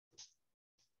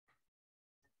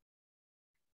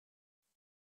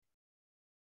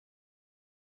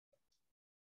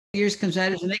years comes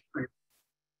out as an acorn.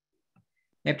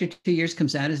 After 2 years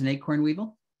comes out as an acorn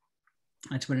weevil.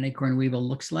 That's what an acorn weevil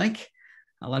looks like.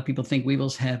 A lot of people think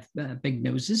weevils have big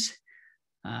noses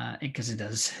because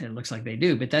it looks like they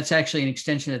do, but that's actually an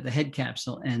extension of the head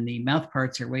capsule, and the mouth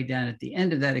parts are way down at the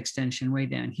end of that extension, way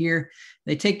down here.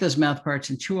 They take those mouth parts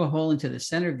and chew a hole into the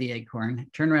center of the acorn,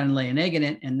 turn around and lay an egg in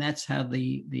it, and that's how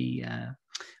the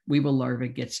weevil larva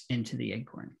gets into the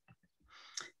acorn.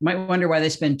 You might wonder why they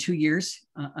spend 2 years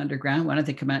underground. Why don't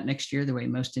they come out next year the way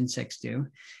most insects do?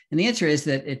 And the answer is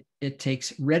that it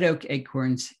takes red oak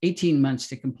acorns 18 months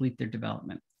to complete their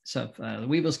development. So if the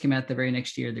weevils came out the very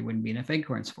next year, there wouldn't be enough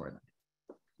acorns for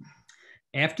them.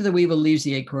 After the weevil leaves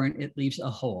the acorn, it leaves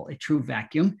a hole, a true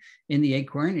vacuum in the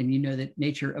acorn. And you know that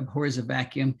nature abhors a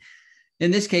vacuum. In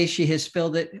this case, she has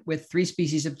filled it with 3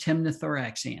 species of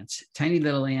temnothorax ants, tiny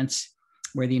little ants,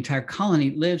 where the entire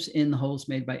colony lives in the holes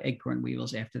made by acorn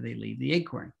weevils after they leave the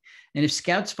acorn. And if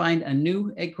scouts find a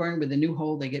new acorn with a new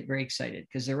hole, they get very excited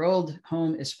because their old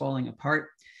home is falling apart.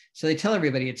 So they tell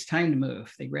everybody it's time to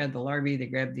move. They grab the larvae, they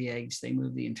grab the eggs, they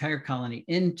move the entire colony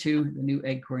into the new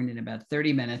acorn in about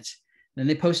 30 minutes. Then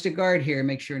they post a guard here,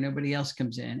 make sure nobody else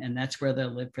comes in, and that's where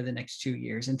they'll live for the next 2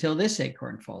 years until this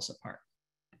acorn falls apart.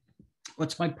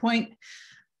 What's my point?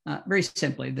 Very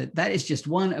simply, that is just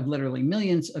one of literally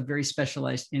millions of very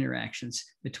specialized interactions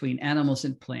between animals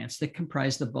and plants that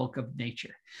comprise the bulk of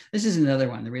nature. This is another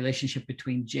one, the relationship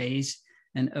between jays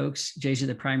and oaks. Jays are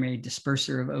the primary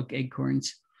disperser of oak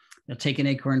acorns. They'll take an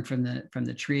acorn from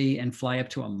the tree and fly up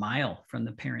to a mile from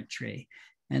the parent tree.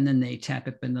 And then they tap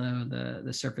it below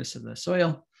the surface of the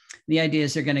soil. The idea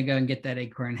is they're going to go and get that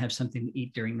acorn and have something to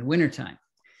eat during the wintertime.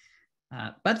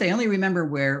 But they only remember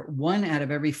where 1 out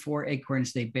of every 4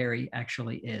 acorns they bury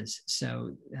actually is.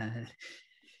 So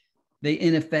they,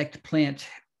 in effect, plant,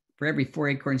 for every 4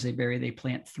 acorns they bury, they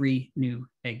plant 3 new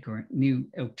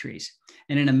oak trees.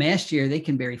 And in a mast year, they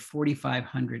can bury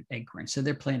 4,500 acorns. So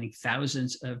they're planting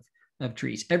thousands of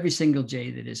trees, every single jay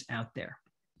that is out there.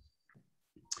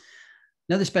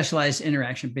 Another specialized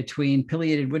interaction between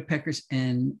pileated woodpeckers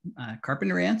and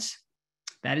carpenter ants.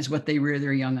 That is what they rear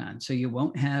their young on. So you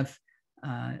won't have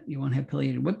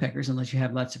pileated woodpeckers unless you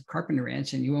have lots of carpenter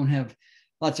ants, and you won't have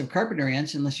lots of carpenter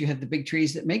ants unless you have the big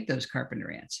trees that make those carpenter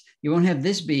ants. You won't have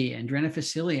this bee, Andrena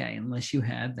faciliae, unless you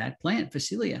have that plant,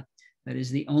 Facilia. That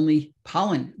is the only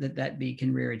pollen that bee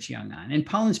can rear its young on. And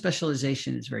pollen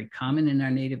specialization is very common in our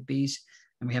native bees,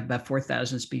 and we have about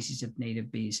 4,000 species of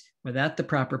native bees. Without the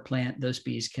proper plant, those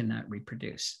bees cannot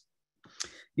reproduce.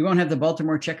 You won't have the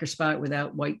Baltimore checker spot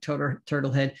without white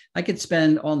turtlehead. I could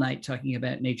spend all night talking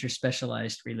about nature's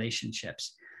specialized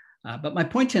relationships. But my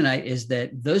point tonight is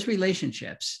that those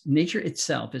relationships, nature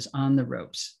itself is on the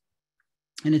ropes.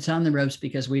 And it's on the ropes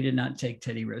because we did not take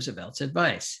Teddy Roosevelt's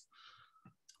advice.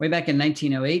 Way back in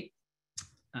 1908,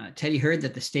 Teddy heard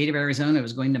that the state of Arizona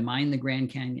was going to mine the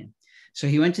Grand Canyon. So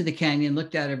he went to the canyon,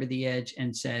 looked out over the edge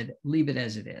and said, leave it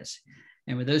as it is.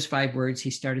 And with those 5 words,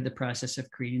 he started the process of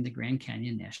creating the Grand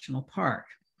Canyon National Park.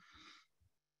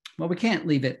 Well, we can't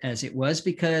leave it as it was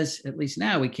because, at least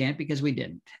now we can't, because we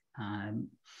didn't.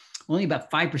 Only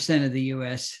about 5% of the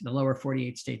US, the lower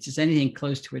 48 states, is anything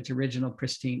close to its original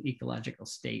pristine ecological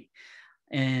state.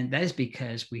 And that is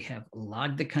because we have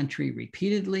logged the country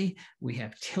repeatedly, we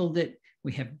have tilled it,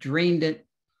 we have drained it,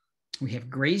 we have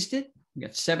grazed it. We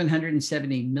got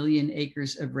 770 million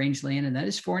acres of rangeland, and that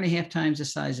is 4.5 times the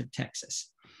size of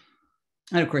Texas.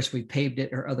 And of course, we paved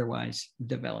it or otherwise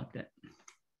developed it.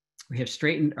 We have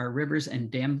straightened our rivers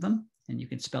and dammed them, and you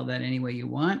can spell that any way you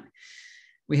want.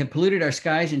 We have polluted our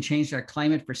skies and changed our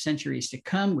climate for centuries to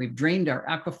come. We've drained our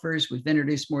aquifers. We've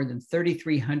introduced more than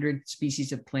 3,300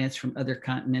 species of plants from other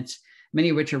continents, many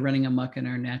of which are running amok in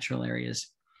our natural areas.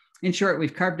 In short,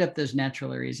 we've carved up those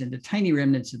natural areas into tiny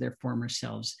remnants of their former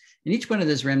selves. And each one of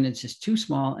those remnants is too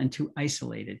small and too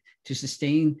isolated to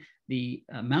sustain the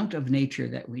amount of nature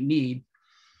that we need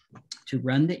to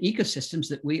run the ecosystems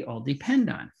that we all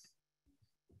depend on.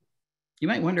 You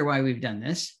might wonder why we've done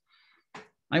this.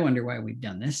 I wonder why we've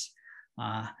done this.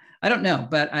 I don't know,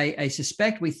 but I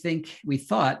suspect we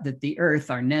thought that the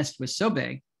earth, our nest, was so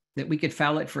big that we could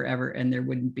foul it forever and there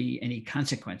wouldn't be any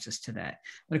consequences to that.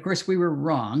 But of course we were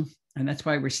wrong. And that's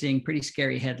why we're seeing pretty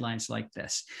scary headlines like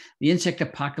this. The insect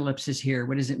apocalypse is here.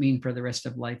 What does it mean for the rest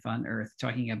of life on Earth?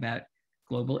 Talking about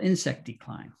global insect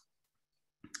decline.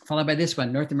 Followed by this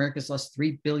one, North America's lost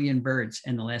 3 billion birds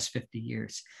in the last 50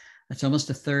 years. That's almost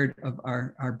a third of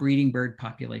our breeding bird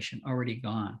population already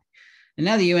gone. And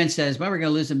now the UN says, well, we're going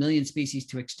to lose 1 million species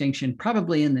to extinction,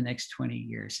 probably in the next 20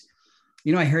 years.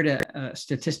 You know, I heard a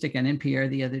statistic on NPR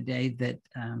the other day that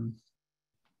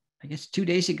I guess 2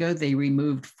 days ago, they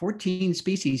removed 14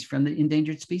 species from the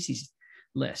endangered species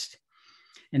list.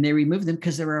 And they removed them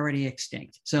because they're already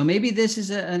extinct. So maybe this is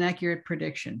an accurate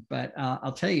prediction, but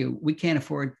I'll tell you, we can't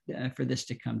afford for this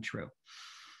to come true.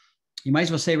 You might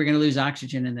as well say we're going to lose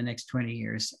oxygen in the next 20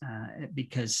 years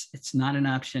because it's not an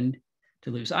option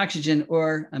to lose oxygen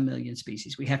or a million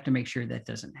species. We have to make sure that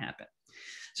doesn't happen.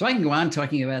 So I can go on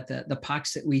talking about the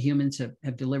pox that we humans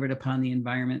have delivered upon the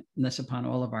environment, and thus upon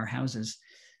all of our houses.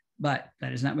 But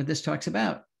that is not what this talks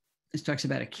about. This talks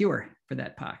about a cure for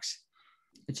that pox.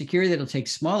 It's a cure that'll take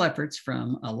small efforts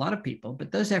from a lot of people,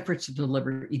 but those efforts will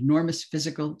deliver enormous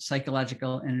physical,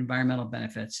 psychological, and environmental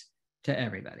benefits to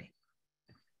everybody.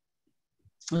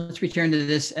 Let's return to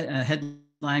this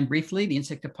headline briefly. The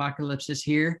insect apocalypse is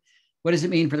here. What does it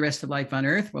mean for the rest of life on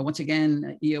Earth? Well, once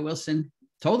again, E.O. Wilson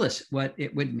told us what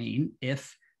it would mean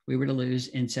if we were to lose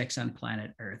insects on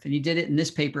planet Earth. And he did it in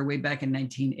this paper way back in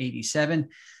 1987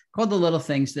 called The Little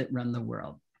Things That Run the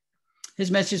World. His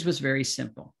message was very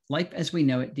simple. Life as we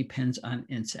know it depends on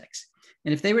insects.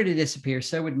 And if they were to disappear,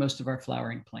 so would most of our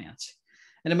flowering plants.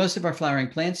 And if most of our flowering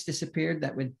plants disappeared,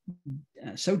 that would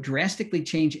so drastically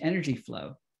change energy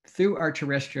flow through our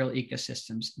terrestrial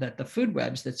ecosystems that the food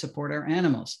webs that support our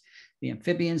animals, the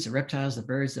amphibians, the reptiles, the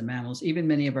birds, the mammals, even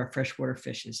many of our freshwater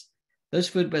fishes, those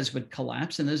food webs would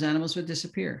collapse and those animals would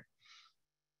disappear.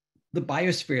 The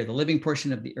biosphere, the living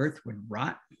portion of the earth, would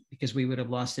rot because we would have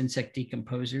lost insect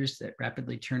decomposers that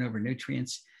rapidly turn over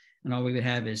nutrients, and all we would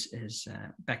have is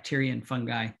bacteria and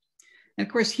fungi. And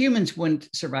of course, humans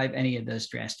wouldn't survive any of those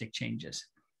drastic changes.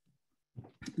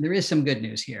 There is some good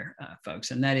news here,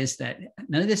 folks, and that is that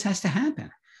none of this has to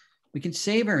happen. We can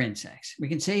save our insects, we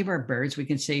can save our birds, we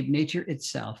can save nature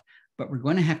itself, but we're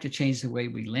going to have to change the way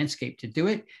we landscape to do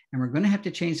it, and we're going to have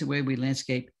to change the way we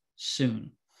landscape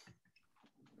soon.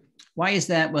 Why is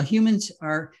that? Well, humans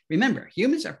are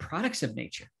products of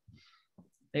nature.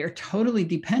 They are totally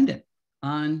dependent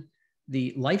on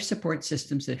the life support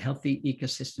systems that healthy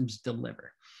ecosystems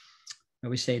deliver. I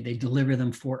always say they deliver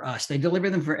them for us. They deliver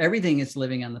them for everything that's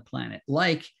living on the planet,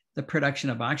 like the production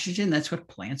of oxygen. That's what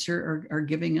plants are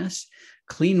giving us.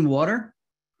 Clean water,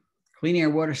 cleaning our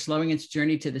water, slowing its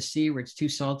journey to the sea where it's too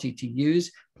salty to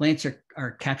use. Plants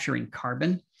are capturing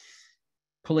carbon,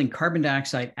 pulling carbon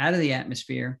dioxide out of the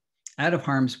atmosphere, out of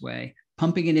harm's way,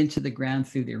 pumping it into the ground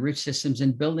through their root systems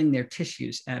and building their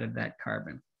tissues out of that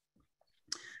carbon.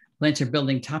 Plants are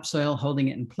building topsoil, holding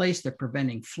it in place. They're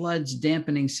preventing floods,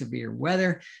 dampening severe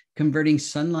weather, converting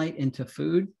sunlight into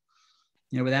food.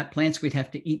 Without plants, we'd have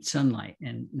to eat sunlight,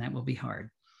 and that will be hard.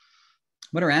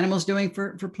 What are animals doing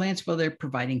for plants? Well, they're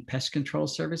providing pest control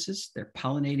services. They're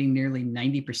pollinating nearly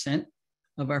 90%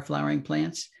 of our flowering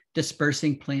plants,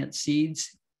 dispersing plant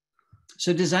seeds.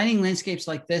 So designing landscapes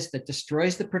like this that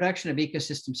destroys the production of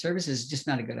ecosystem services is just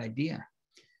not a good idea.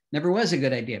 Never was a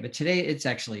good idea, but today it's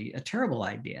actually a terrible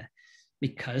idea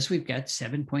because we've got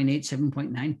 7.8,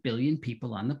 7.9 billion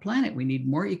people on the planet. We need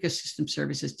more ecosystem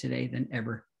services today than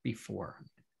ever before.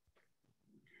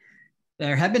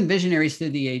 There have been visionaries through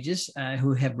the ages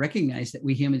who have recognized that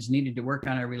we humans needed to work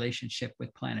on our relationship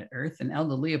with planet Earth, and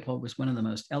Aldo Leopold was one of the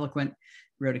most eloquent,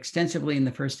 wrote extensively in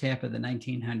the first half of the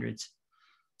 1900s.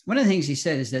 One of the things he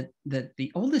said is that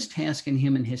the oldest task in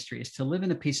human history is to live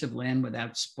in a piece of land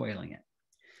without spoiling it.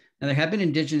 Now, there have been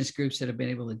indigenous groups that have been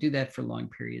able to do that for long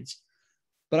periods,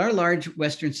 but our large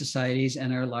Western societies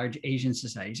and our large Asian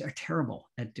societies are terrible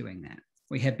at doing that.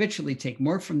 We habitually take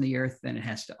more from the earth than it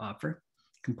has to offer,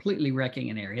 completely wrecking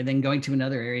an area, then going to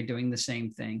another area doing the same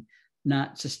thing,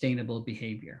 not sustainable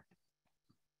behavior.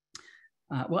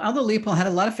 Well, Aldo Leopold had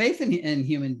a lot of faith in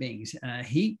human beings.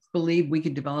 He believed we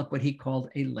could develop what he called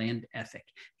a land ethic.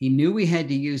 He knew we had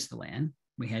to use the land.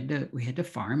 We had to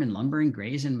farm and lumber and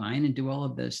graze and mine and do all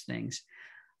of those things.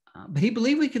 But he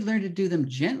believed we could learn to do them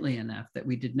gently enough that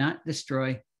we did not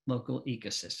destroy local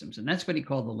ecosystems. And that's what he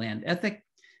called the land ethic,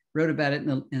 wrote about it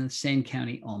in the Sane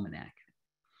County Almanac.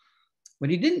 What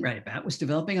he didn't write about was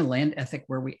developing a land ethic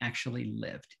where we actually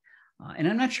lived. And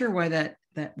I'm not sure why that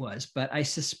was, but I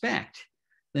suspect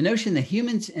the notion that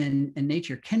humans and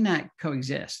nature cannot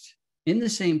coexist in the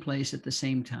same place at the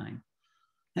same time.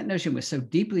 That notion was so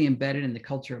deeply embedded in the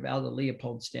culture of Aldo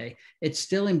Leopold's day, it's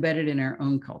still embedded in our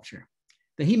own culture,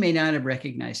 that he may not have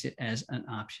recognized it as an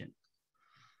option.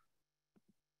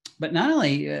 But not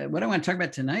only, what I want to talk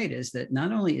about tonight is that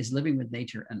not only is living with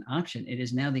nature an option, it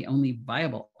is now the only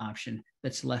viable option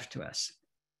that's left to us.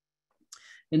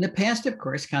 In the past, of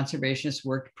course, conservationists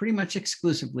worked pretty much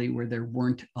exclusively where there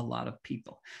weren't a lot of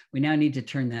people. We now need to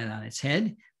turn that on its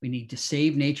head. We need to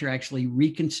save nature, actually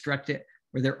reconstruct it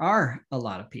where there are a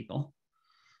lot of people,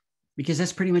 because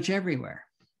that's pretty much everywhere.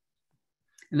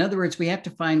 In other words, we have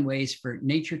to find ways for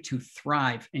nature to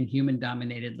thrive in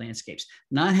human-dominated landscapes,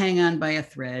 not hang on by a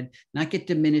thread, not get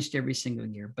diminished every single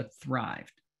year, but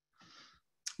thrive.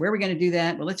 Where are we going to do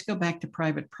that? Well, let's go back to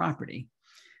private property.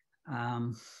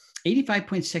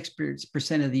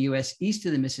 85.6% of the US east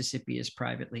of the Mississippi is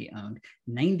privately owned.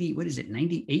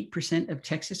 98% of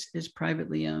Texas is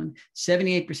privately owned.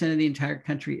 78% of the entire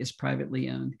country is privately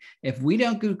owned. If we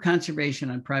don't do conservation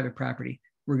on private property,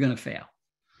 we're going to fail,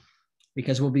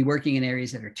 because we'll be working in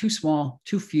areas that are too small,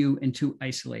 too few, and too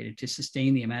isolated to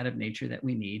sustain the amount of nature that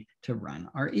we need to run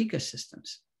our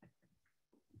ecosystems.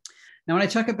 Now, when I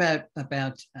talk about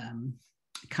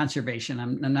conservation,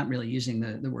 I'm not really using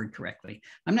the word correctly.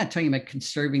 I'm not talking about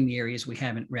conserving the areas we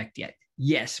haven't wrecked yet.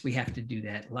 Yes, we have to do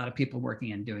that. A lot of people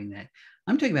working on doing that.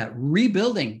 I'm talking about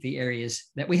rebuilding the areas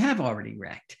that we have already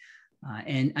wrecked.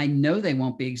 And I know they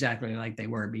won't be exactly like they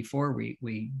were before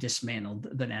we dismantled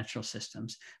the natural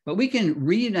systems, but we can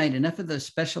reunite enough of those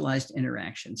specialized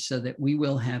interactions so that we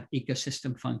will have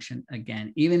ecosystem function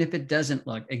again, even if it doesn't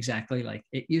look exactly like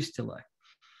it used to look.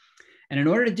 And in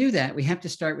order to do that, we have to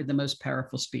start with the most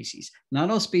powerful species.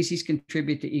 Not all species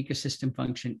contribute to ecosystem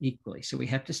function equally. So we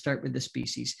have to start with the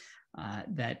species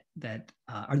that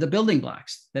are the building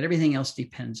blocks that everything else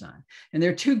depends on. And there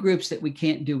are two groups that we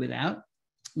can't do without.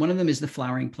 One of them is the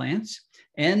flowering plants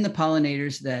and the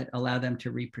pollinators that allow them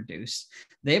to reproduce.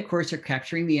 They, of course, are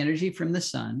capturing the energy from the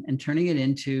sun and turning it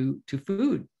into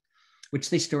food, which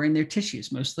they store in their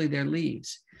tissues, mostly their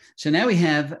leaves. So now we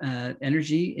have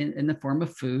energy in the form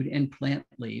of food and plant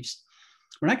leaves.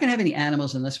 We're not going to have any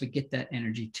animals unless we get that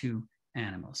energy to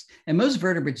animals. And most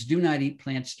vertebrates do not eat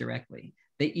plants directly.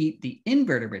 They eat the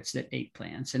invertebrates that ate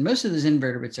plants. And most of those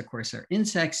invertebrates, of course, are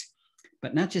insects,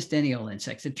 but not just any old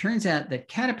insects. It turns out that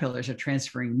caterpillars are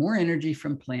transferring more energy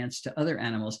from plants to other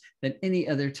animals than any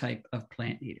other type of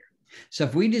plant eater. So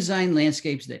if we design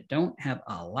landscapes that don't have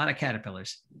a lot of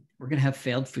caterpillars, we're going to have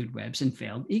failed food webs and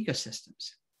failed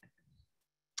ecosystems.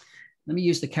 Let me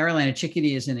use the Carolina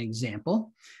chickadee as an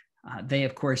example. They,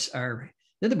 of course, they're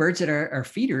the birds that are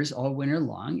feeders all winter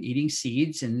long, eating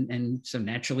seeds. And so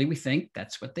naturally we think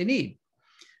that's what they need.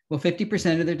 Well,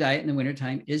 50% of their diet in the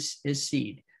wintertime is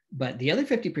seed, but the other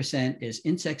 50% is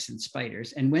insects and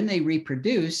spiders. And when they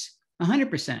reproduce,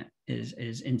 100%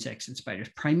 is insects and spiders,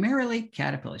 primarily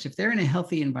caterpillars. If they're in a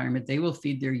healthy environment, they will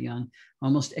feed their young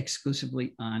almost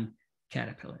exclusively on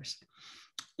caterpillars.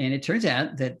 And it turns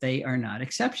out that they are not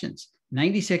exceptions.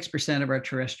 96% of our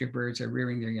terrestrial birds are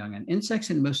rearing their young on insects,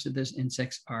 and most of those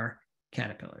insects are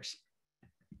caterpillars.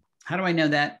 How do I know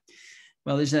that?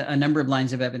 Well, there's a number of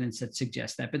lines of evidence that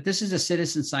suggest that, but this is a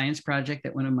citizen science project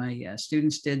that one of my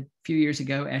students did a few years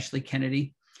ago, Ashley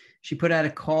Kennedy. She put out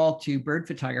a call to bird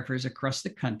photographers across the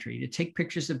country to take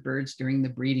pictures of birds during the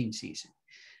breeding season,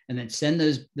 and then send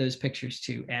those pictures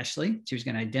to Ashley. She was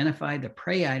going to identify the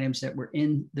prey items that were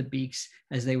in the beaks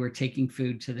as they were taking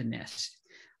food to the nest,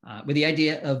 with the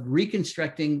idea of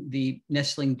reconstructing the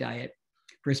nestling diet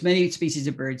for as many species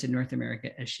of birds in North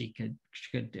America as she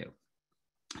could do.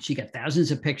 She got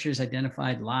thousands of pictures,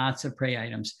 identified lots of prey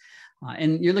items,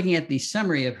 and you're looking at the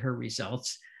summary of her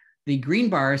results. The green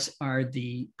bars are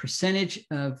the percentage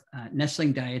of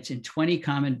nestling diets in 20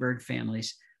 common bird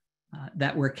families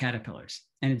that were caterpillars.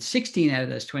 And in 16 out of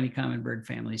those 20 common bird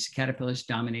families, caterpillars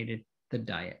dominated the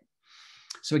diet.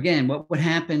 So again, what would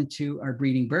happen to our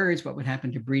breeding birds? What would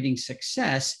happen to breeding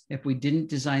success if we didn't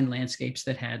design landscapes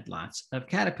that had lots of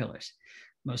caterpillars?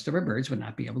 Most of our birds would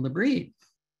not be able to breed.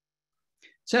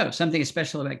 So something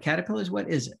special about caterpillars, what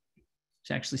is it?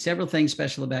 There's actually several things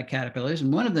special about caterpillars,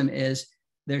 and one of them is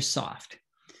they're soft.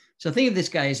 So think of this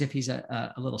guy as if he's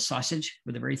a little sausage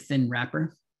with a very thin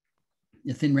wrapper.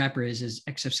 The thin wrapper is his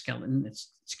exoskeleton. It's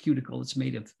cuticle. It's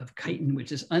made of chitin,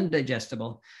 which is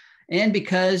undigestible. And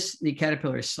because the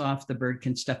caterpillar is soft, the bird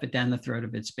can stuff it down the throat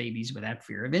of its babies without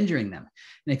fear of injuring them.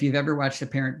 And if you've ever watched a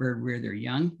parent bird rear their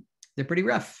young, they're pretty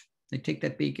rough. They take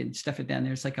that beak and stuff it down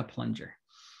there. It's like a plunger.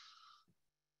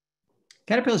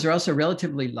 Caterpillars are also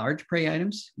relatively large prey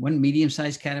items. One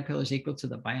medium-sized caterpillar is equal to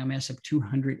the biomass of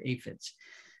 200 aphids.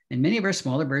 And many of our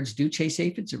smaller birds do chase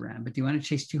aphids around, but do you want to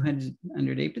chase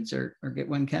 200 aphids or get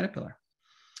one caterpillar?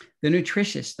 They're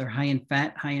nutritious. They're high in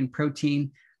fat, high in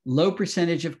protein, low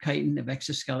percentage of chitin of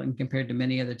exoskeleton compared to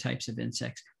many other types of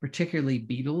insects, particularly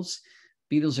beetles.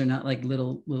 Beetles are not like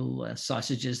little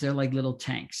sausages. They're like little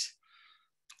tanks.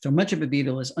 So much of a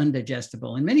beetle is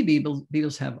undigestible. And many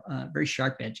beetles have very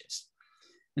sharp edges.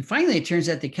 And finally, it turns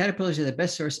out that caterpillars are the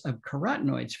best source of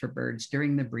carotenoids for birds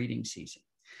during the breeding season.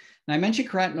 Now, I mention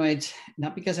carotenoids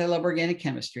not because I love organic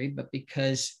chemistry, but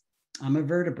because I'm a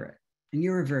vertebrate and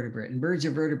you're a vertebrate and birds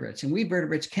are vertebrates. And we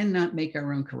vertebrates cannot make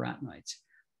our own carotenoids.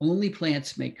 only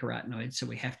plants make carotenoids. So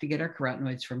we have to get our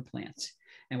carotenoids from plants.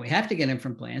 And we have to get them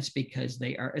from plants because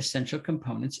they are essential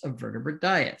components of vertebrate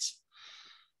diets.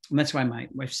 And that's why my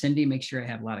wife, Cindy, makes sure I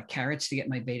have a lot of carrots to get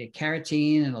my beta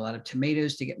carotene, and a lot of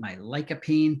tomatoes to get my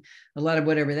lycopene, a lot of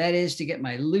whatever that is to get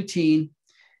my lutein.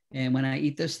 And when I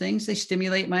eat those things, they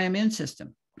stimulate my immune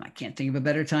system. I can't think of a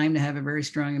better time to have a very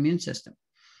strong immune system.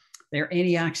 They're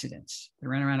antioxidants. They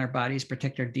run around our bodies,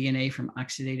 protect our DNA from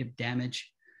oxidative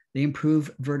damage. They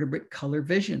improve vertebrate color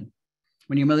vision.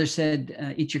 When your mother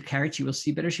said, eat your carrots, you will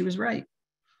see better, she was right.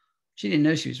 She didn't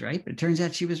know she was right, but it turns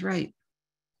out she was right.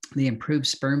 They improve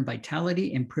sperm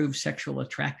vitality, improve sexual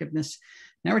attractiveness.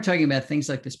 Now we're talking about things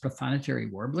like this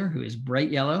prothonotary warbler, who is bright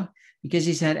yellow because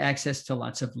he's had access to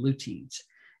lots of luteins.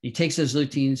 He takes those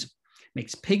luteins,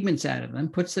 makes pigments out of them,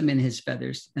 puts them in his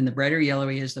feathers, and the brighter yellow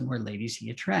he is, the more ladies he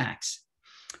attracts.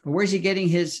 But where's he getting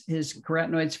his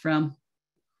carotenoids from?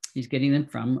 He's getting them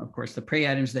from, of course, the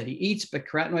prey items that he eats, but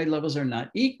carotenoid levels are not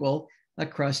equal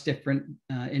across different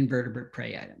invertebrate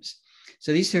prey items.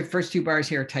 So these first two bars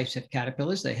here are types of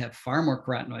caterpillars. They have far more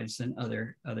carotenoids than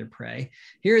other prey.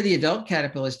 Here are the adult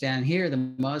caterpillars down here,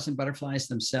 the moths and butterflies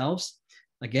themselves.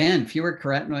 Again, fewer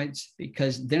carotenoids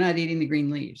because they're not eating the green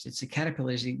leaves. It's the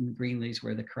caterpillars eating the green leaves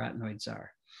where the carotenoids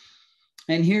are.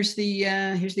 And here's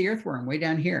the earthworm way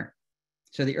down here.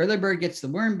 So the early bird gets the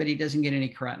worm, but he doesn't get any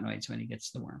carotenoids when he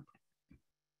gets the worm.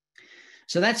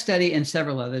 So that study and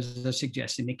several others are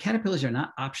suggesting that caterpillars are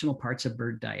not optional parts of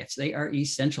bird diets. They are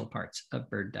essential parts of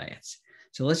bird diets.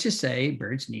 So let's just say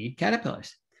birds need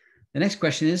caterpillars. The next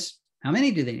question is, how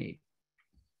many do they need?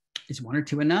 Is 1 or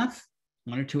 2 enough?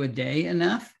 1 or 2 a day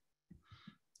enough?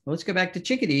 Well, let's go back to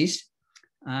chickadees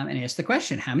and ask the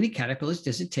question, how many caterpillars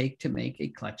does it take to make a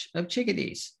clutch of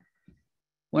chickadees?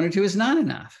 1 or 2 is not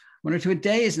enough. 1 or 2 a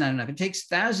day is not enough. It takes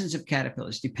thousands of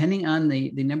caterpillars, depending on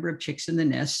the number of chicks in the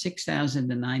nest, 6,000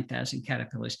 to 9,000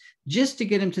 caterpillars, just to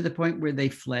get them to the point where they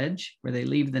fledge, where they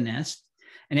leave the nest.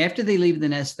 And after they leave the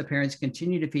nest, the parents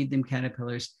continue to feed them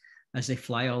caterpillars as they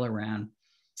fly all around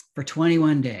for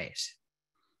 21 days.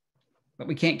 But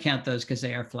we can't count those because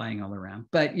they are flying all around.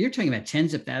 But you're talking about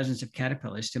tens of thousands of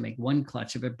caterpillars to make 1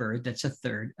 clutch of a bird that's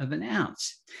 1/3 of an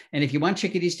ounce. And if you want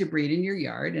chickadees to breed in your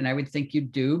yard, and I would think you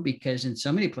do, because in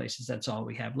so many places, that's all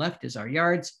we have left is our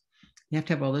yards, you have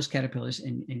to have all those caterpillars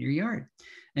in your yard.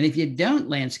 And if you don't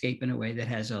landscape in a way that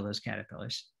has all those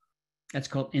caterpillars, that's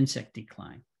called insect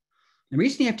decline. The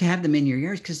reason you have to have them in your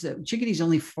yard is because the chickadees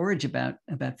only forage about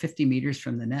 50 meters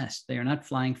from the nest. They are not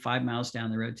flying 5 miles down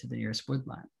the road to the nearest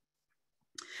woodlot.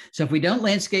 So if we don't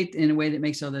landscape in a way that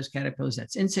makes all those caterpillars,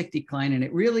 that's insect decline. And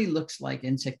it really looks like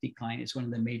insect decline is one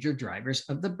of the major drivers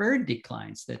of the bird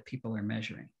declines that people are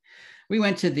measuring. We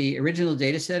went to the original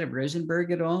data set of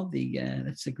Rosenberg et al.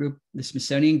 That's the group, the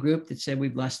Smithsonian group that said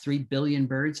we've lost 3 billion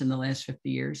birds in the last 50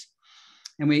 years.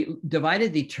 And we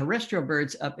divided the terrestrial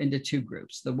birds up into 2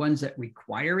 groups, the ones that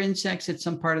require insects at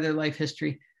some part of their life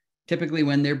history, typically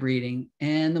when they're breeding,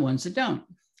 and the ones that don't.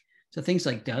 So things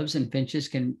like doves and finches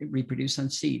can reproduce on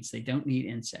seeds. They don't need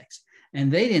insects.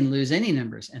 And they didn't lose any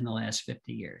numbers in the last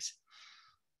 50 years.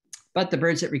 But the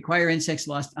birds that require insects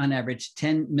lost on average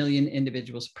 10 million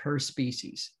individuals per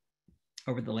species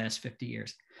over the last 50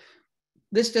 years.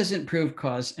 This doesn't prove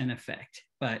cause and effect,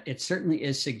 but it certainly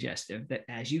is suggestive that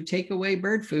as you take away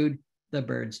bird food, the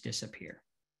birds disappear.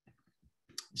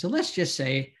 So let's just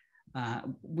say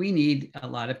we need a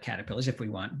lot of caterpillars if we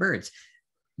want birds.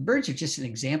 Birds are just an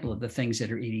example of the things that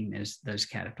are eating those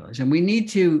caterpillars. And we need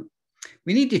to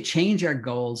change our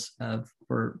goals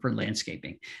for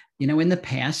landscaping. You know, in the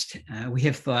past, we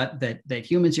have thought that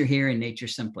humans are here and nature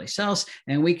someplace else,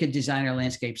 and we could design our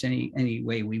landscapes any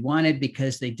way we wanted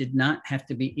because they did not have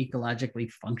to be ecologically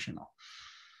functional.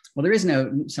 Well, there is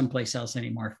no someplace else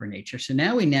anymore for nature. So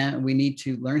now we need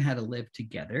to learn how to live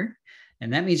together.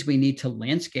 And that means we need to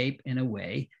landscape in a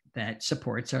way that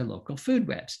supports our local food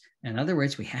webs. In other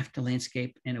words, we have to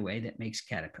landscape in a way that makes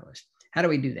caterpillars. How do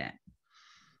we do that?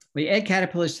 We add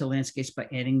caterpillars to landscapes by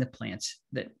adding the plants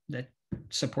that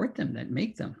support them, that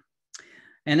make them.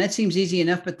 And that seems easy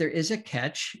enough, but there is a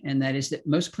catch, and that is that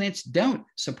most plants don't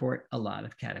support a lot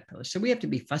of caterpillars. So we have to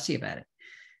be fussy about it.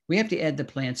 We have to add the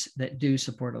plants that do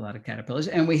support a lot of caterpillars,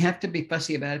 and we have to be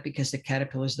fussy about it because the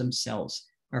caterpillars themselves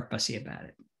are fussy about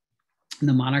it. And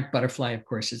the monarch butterfly, of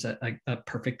course, is a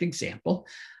perfect example.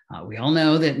 We all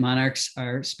know that monarchs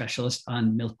are specialists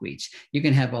on milkweeds. You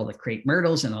can have all the crepe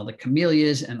myrtles and all the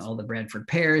camellias and all the Bradford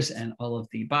pears and all of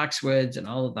the boxwoods and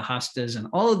all of the hostas and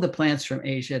all of the plants from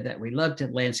Asia that we love to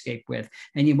landscape with,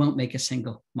 and you won't make a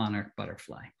single monarch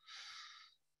butterfly.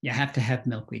 You have to have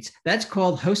milkweeds. That's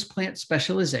called host plant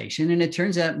specialization. And it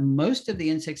turns out most of the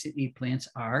insects that eat plants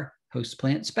are host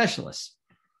plant specialists.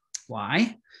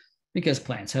 Why? Because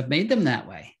plants have made them that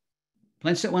way.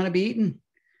 Plants don't want to be eaten.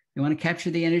 They want to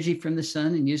capture the energy from the sun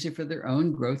and use it for their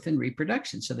own growth and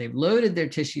reproduction. So they've loaded their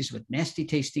tissues with nasty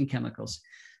tasting chemicals,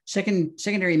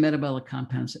 secondary metabolic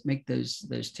compounds that make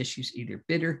those tissues either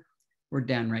bitter or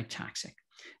downright toxic.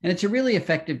 And it's a really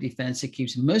effective defense that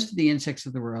keeps most of the insects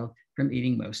of the world from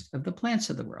eating most of the plants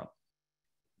of the world.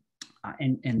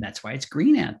 And that's why it's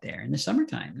green out there in the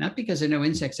summertime, not because there are no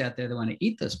insects out there that want to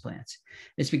eat those plants.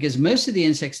 It's because most of the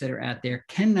insects that are out there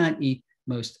cannot eat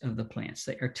most of the plants.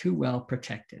 They are too well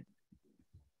protected.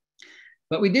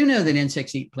 But we do know that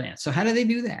insects eat plants. So how do they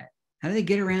do that? How do they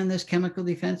get around those chemical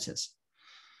defenses?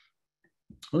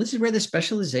 Well, this is where the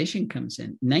specialization comes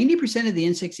in. 90% of the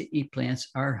insects that eat plants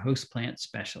are host plant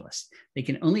specialists. They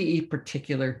can only eat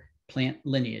particular plant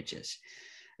lineages.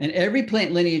 And every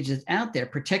plant lineage that's out there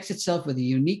protects itself with a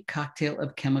unique cocktail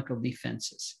of chemical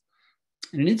defenses.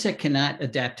 And an insect cannot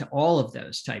adapt to all of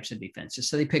those types of defenses.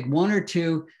 So they pick one or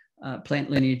two plant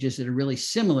lineages that are really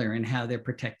similar in how they're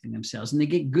protecting themselves. And they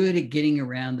get good at getting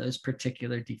around those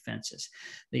particular defenses.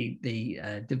 They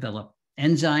develop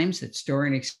enzymes that store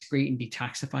and excrete and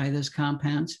detoxify those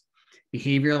compounds,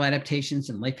 behavioral adaptations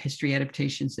and life history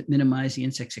adaptations that minimize the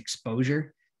insect's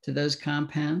exposure to those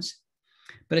compounds.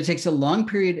 But it takes a long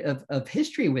period of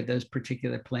history with those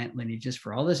particular plant lineages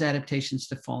for all those adaptations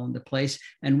to fall into place.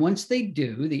 And once they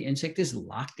do, the insect is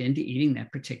locked into eating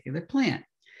that particular plant.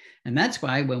 And that's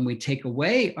why when we take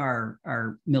away our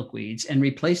milkweeds and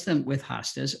replace them with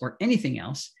hostas or anything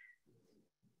else,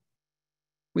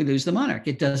 we lose the monarch.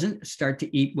 It doesn't start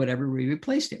to eat whatever we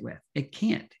replaced it with. It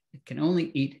can't. It can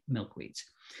only eat milkweeds.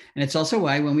 And it's also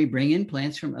why when we bring in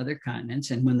plants from other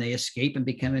continents and when they escape and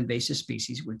become invasive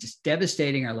species, we're just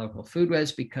devastating our local food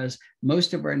webs because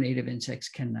most of our native insects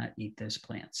cannot eat those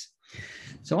plants.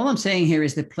 So all I'm saying here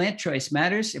is that plant choice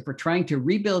matters. If we're trying to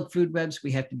rebuild food webs,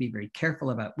 we have to be very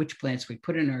careful about which plants we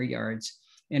put in our yards,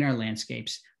 in our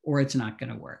landscapes, or it's not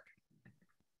going to work.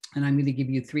 And I'm going to give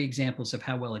you 3 examples of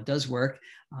how well it does work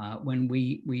when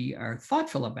we are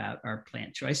thoughtful about our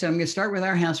plant choice. So I'm going to start with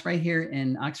our house right here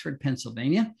in Oxford,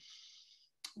 Pennsylvania.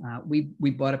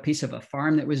 We bought a piece of a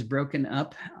farm that was broken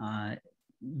up,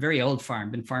 very old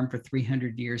farm, been farmed for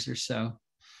 300 years or so.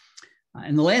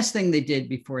 And the last thing they did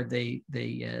before they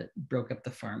broke up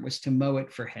the farm was to mow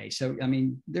it for hay. So, I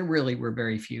mean, there really were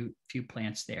very few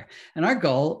plants there. And our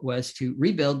goal was to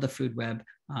rebuild the food web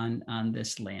on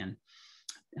this land.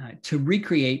 To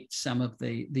recreate some of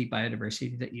the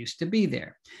biodiversity that used to be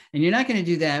there. And you're not going to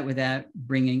do that without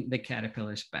bringing the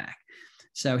caterpillars back.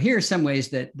 So here are some ways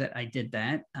that I did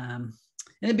that. In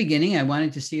the beginning, I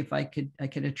wanted to see if I could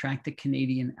attract a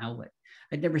Canadian owlet.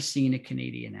 I'd never seen a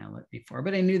Canadian owlet before,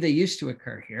 but I knew they used to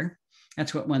occur here.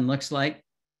 That's what one looks like.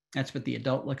 That's what the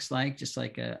adult looks like, just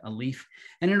like a leaf.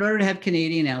 And in order to have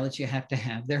Canadian owlets, you have to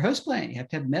have their host plant. You have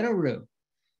to have meadow rue.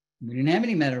 We didn't have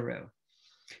any meadow rue.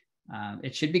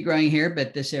 It should be growing here,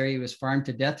 but this area was farmed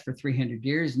to death for 300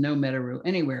 years. No meadow rue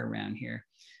anywhere around here.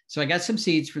 So I got some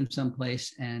seeds from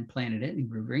someplace and planted it and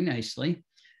grew very nicely.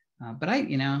 But I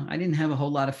didn't have a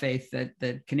whole lot of faith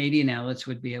that Canadian owlets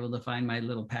would be able to find my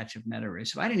little patch of meadow rue.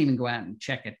 So I didn't even go out and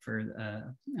check it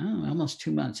for almost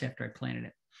 2 months after I planted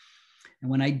it. And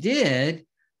when I did,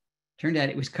 turned out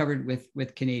it was covered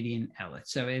with Canadian owlets.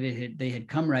 So they had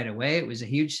come right away. It was a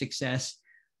huge success.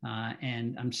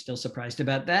 And I'm still surprised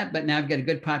about that, but now I've got a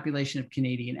good population of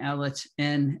Canadian owlets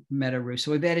and meadow rue.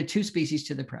 So we've added 2 species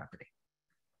to the property.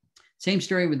 Same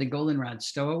story with the goldenrod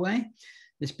stowaway.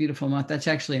 This beautiful moth, that's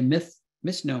actually a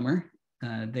misnomer.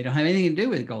 They don't have anything to do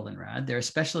with goldenrod. They're a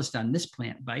specialist on this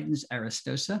plant, Biden's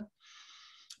aristosa.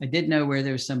 I did know where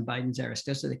there was some Biden's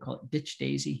aristosa, they call it ditch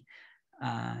daisy,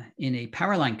 in a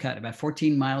power line cut about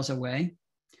 14 miles away.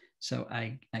 So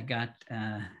I got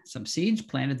some seeds,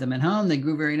 planted them at home. They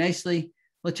grew very nicely.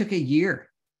 Well, it took a year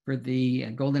for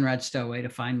the goldenrod stowaway to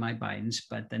find my Bidens,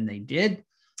 but then they did.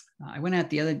 I went out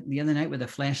the other night with a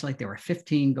flashlight. There were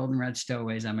 15 goldenrod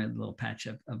stowaways on my little patch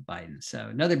of Bidens. So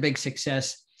another big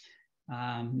success.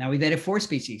 Now we've added 4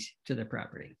 species to the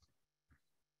property.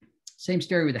 Same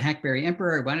story with the hackberry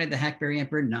emperor. I wanted the hackberry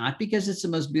emperor not because it's the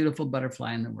most beautiful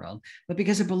butterfly in the world, but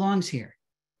because it belongs here.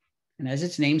 And as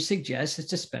its name suggests,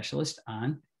 it's a specialist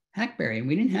on hackberry. And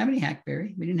we didn't have any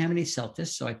hackberry. We didn't have any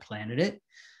celtis, so I planted it.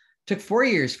 Took 4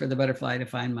 years for the butterfly to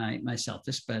find my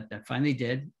celtis, but I finally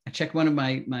did. I checked one of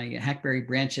my hackberry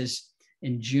branches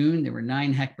in June. There were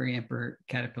 9 hackberry emperor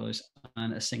caterpillars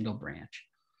on a single branch.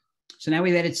 So now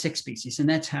we've added 6 species, and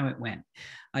that's how it went.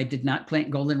 I did not plant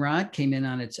goldenrod, came in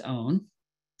on its own.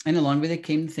 And along with it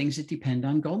came things that depend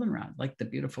on goldenrod, like the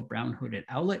beautiful brown-hooded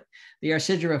owlet, the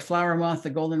Arcidra flower moth, the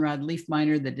goldenrod leaf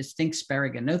miner, the distinct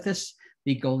Sparaginothus,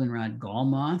 the goldenrod gall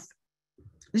moth.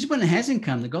 This is one that hasn't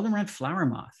come, the goldenrod flower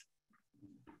moth.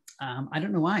 I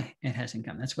don't know why it hasn't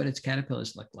come. That's what its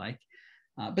caterpillars look like.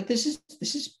 But this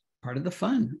is part of the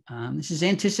fun. This is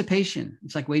anticipation.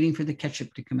 It's like waiting for the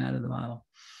ketchup to come out of the bottle.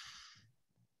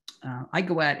 I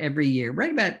go out every year,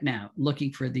 right about now,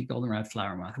 looking for the goldenrod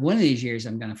flower moth. One of these years,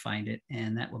 I'm going to find it,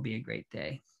 and that will be a great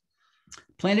day.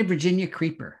 Planted Virginia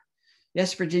creeper.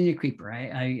 Yes, Virginia creeper.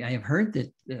 I have heard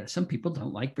that some people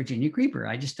don't like Virginia creeper.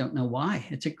 I just don't know why.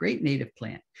 It's a great native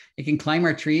plant. It can climb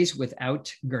our trees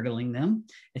without girdling them.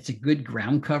 It's a good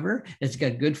ground cover. It's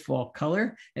got good fall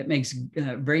color. It makes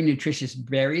very nutritious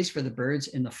berries for the birds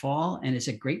in the fall, and it's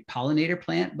a great pollinator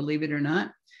plant, believe it or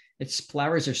not. Its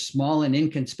flowers are small and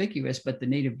inconspicuous, but the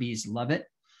native bees love it.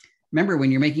 Remember,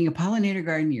 when you're making a pollinator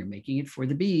garden, you're making it for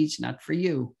the bees, not for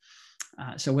you.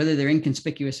 So whether they're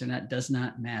inconspicuous or not does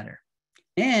not matter.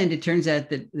 And it turns out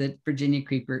that Virginia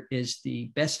creeper is the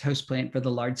best host plant for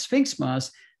the large sphinx moths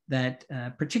that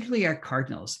particularly our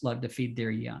cardinals love to feed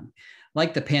their young.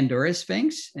 Like the Pandora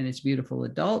sphinx and its beautiful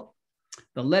adult,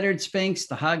 the lettered sphinx,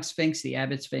 the hog sphinx, the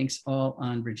abbot sphinx, all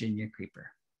on Virginia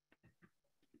creeper.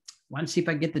 Want to see if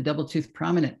I can get the double-toothed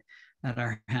prominent at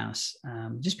our house,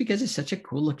 just because it's such a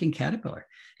cool looking caterpillar.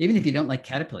 Even if you don't like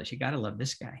caterpillars, you got to love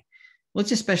this guy. Well,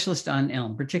 it's a specialist on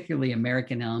elm, particularly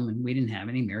American elm, and we didn't have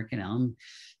any. American elm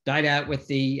died out with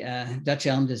the Dutch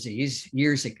elm disease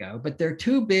years ago, but there are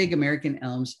two big American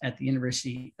elms at the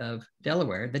University of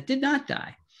Delaware that did not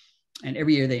die. And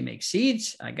every year they make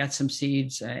seeds. I got some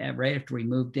seeds right after we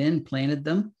moved in, planted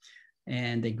them,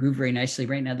 and they grew very nicely.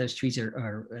 Right now, those trees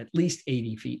are at least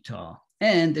 80 feet tall,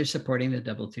 and they're supporting the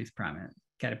double-toothed prominent.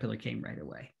 Caterpillar came right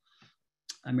away.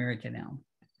 American elm.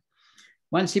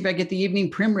 Want to see if I get the evening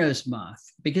primrose moth,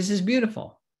 because it's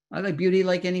beautiful. I like beauty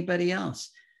like anybody else.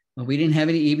 Well, we didn't have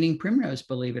any evening primrose,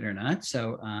 believe it or not,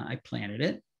 so I planted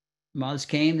it. Moths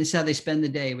came. This is how they spend the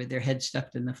day, with their head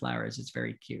stuffed in the flowers. It's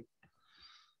very cute.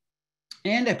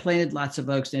 And I planted lots of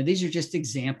oaks. Now, these are just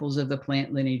examples of the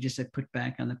plant lineages I put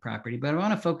back on the property, but I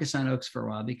want to focus on oaks for a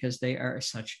while because they are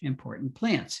such important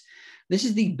plants. This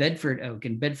is the Bedford oak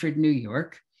in Bedford, New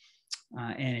York.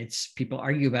 And it's, people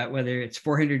argue about whether it's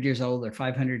 400 years old or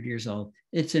 500 years old.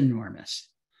 It's enormous.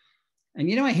 And,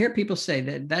 you know, I hear people say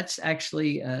that that's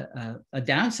actually a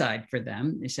downside for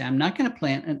them. They say, I'm not going to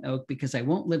plant an oak because I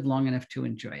won't live long enough to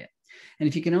enjoy it. And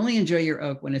if you can only enjoy your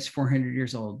oak when it's 400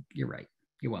 years old, you're right,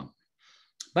 you won't.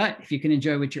 But if you can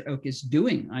enjoy what your oak is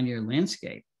doing on your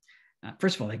landscape,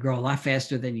 first of all, they grow a lot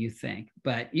faster than you think,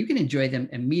 but you can enjoy them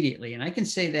immediately. And I can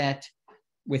say that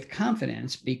with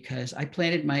confidence because I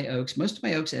planted my oaks, most of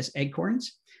my oaks, as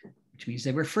acorns, which means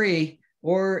they were free,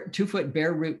 or 2-foot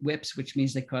bare root whips, which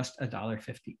means they cost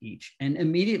 $1.50 each. And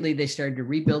immediately they started to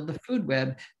rebuild the food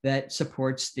web that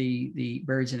supports the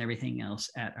birds and everything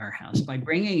else at our house by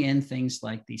bringing in things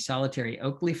like the solitary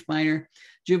oak leaf miner,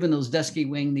 Juvenil's dusky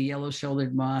wing, the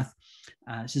yellow-shouldered moth,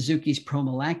 Suzuki's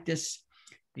promolactus,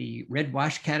 the red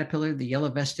wash caterpillar, the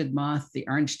yellow-vested moth, the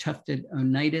orange-tufted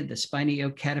onida, the spiny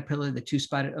oak caterpillar, the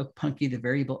two-spotted oak punky, the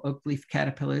variable oak leaf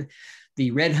caterpillar,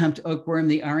 the red-humped oakworm,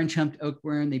 the orange-humped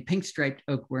oakworm, the pink-striped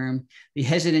oakworm, the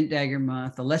hesitant dagger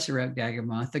moth, the lesser oak dagger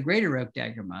moth, the greater oak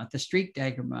dagger moth, the streaked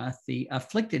dagger moth, the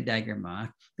afflicted dagger moth,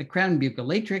 the crown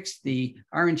bucolatrix, the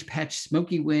orange patch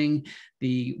smoky wing,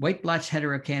 the white blotch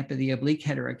heterocampa, the oblique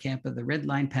heterocampa, the red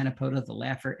line panapoda, the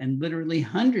laugher, and literally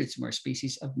hundreds more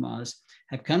species of moths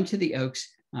have come to the oaks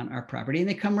on our property, and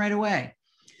they come right away.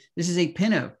 This is a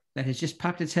pin oak that has just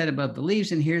popped its head above the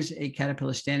leaves, and here's a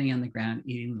caterpillar standing on the ground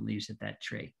eating the leaves of that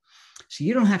tree. So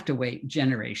you don't have to wait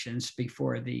generations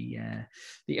before the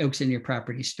oaks in your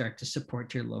property start to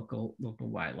support your local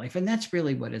wildlife, and that's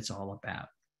really what it's all about.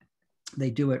 They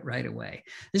do it right away.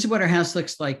 This is what our house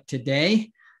looks like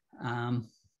today. I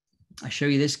show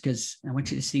you this because I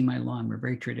want you to see my lawn. We're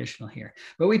very traditional here,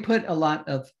 but we put a lot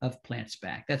of plants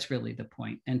back. That's really the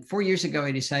point. And 4 years ago,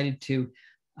 I decided to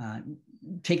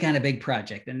take on a big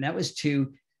project, and that was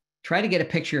to try to get a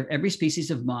picture of every species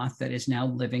of moth that is now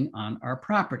living on our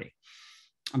property.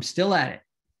 I'm still at it,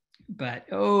 but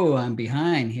oh, I'm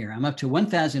behind here. I'm up to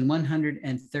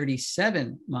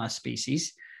 1,137 moth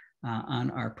species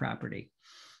on our property.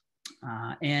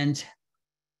 And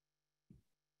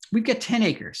we've got 10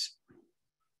 acres.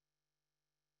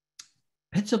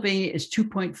 Pennsylvania is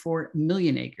 2.4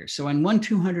 million acres. So on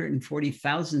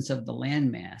 1/240,000th of the land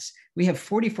mass, we have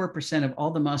 44% of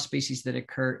all the moth species that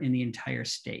occur in the entire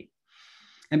state.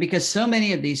 And because so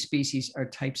many of these species are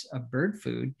types of bird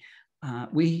food,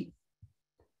 we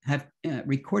have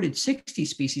recorded 60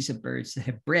 species of birds that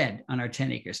have bred on our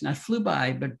 10 acres, not flew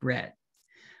by, but bred.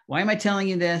 Why am I telling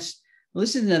you this? Well,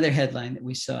 this is another headline that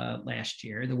we saw last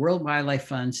year. The World Wildlife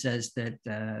Fund says that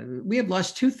we have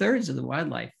lost 2/3 of the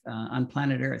wildlife on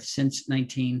planet Earth since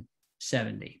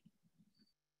 1970.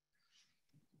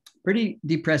 Pretty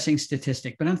depressing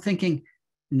statistic, but I'm thinking,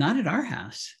 not at our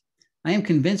house. I am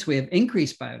convinced we have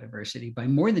increased biodiversity by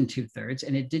more than 2/3,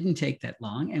 and it didn't take that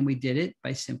long, and we did it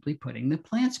by simply putting the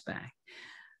plants back.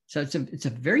 So it's a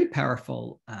very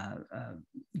powerful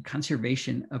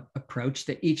conservation approach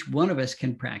that each one of us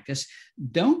can practice.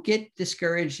 Don't get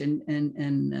discouraged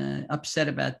and upset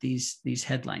about these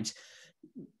headlines.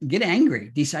 Get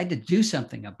angry, decide to do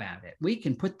something about it. We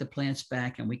can put the plants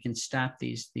back and we can stop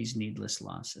these needless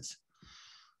losses.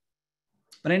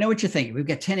 But I know what you're thinking. We've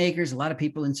got 10 acres. A lot of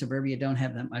people in suburbia don't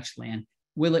have that much land.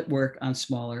 Will it work on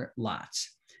smaller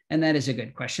lots? And that is a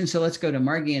good question. So let's go to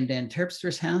Margie and Dan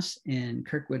Terpster's house in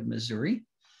Kirkwood, Missouri,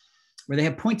 where they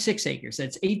have 0.6 acres.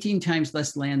 That's 18 times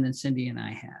less land than Cindy and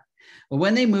I have. Well,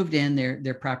 when they moved in,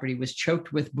 their property was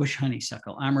choked with bush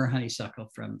honeysuckle, Amur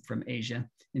honeysuckle from Asia,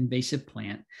 invasive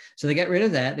plant. So they got rid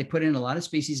of that. They put in a lot of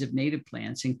species of native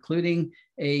plants, including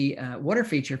a water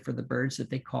feature for the birds that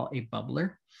they call a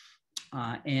bubbler.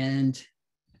 And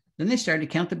then they started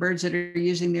to count the birds that are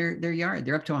using their yard.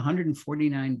 They're up to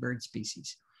 149 bird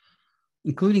species,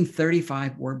 including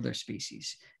 35 warbler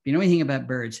species. If you know anything about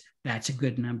birds, that's a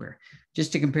good number.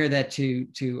 Just to compare that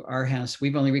to our house,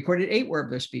 we've only recorded 8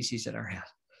 warbler species at our house.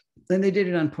 Then they did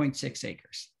it on 0.6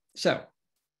 acres. So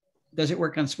does it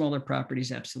work on smaller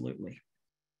properties? Absolutely.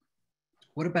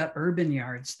 What about urban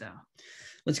yards though?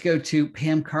 Let's go to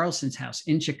Pam Carlson's house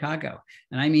in Chicago.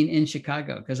 And I mean in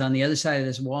Chicago, because on the other side of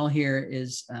this wall here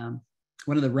is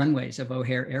one of the runways of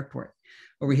O'Hare Airport.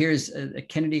 Over here is a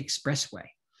Kennedy Expressway.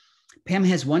 Pam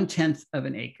has 1/10 of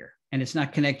an acre, and it's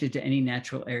not connected to any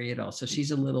natural area at all. So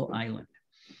she's a little island.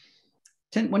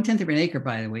 1/10 of an acre,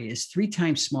 by the way, is 3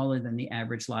 times smaller than the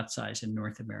average lot size in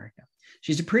North America.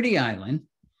 She's a pretty island,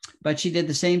 but she did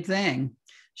the same thing.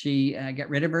 She got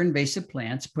rid of her invasive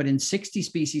plants, put in 60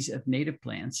 species of native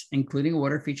plants, including a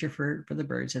water feature for the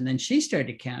birds. And then she started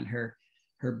to count her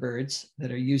birds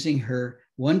that are using her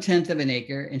 1/10 of an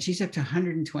acre, and she's up to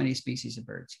 120 species of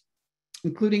birds,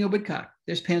 including a woodcock.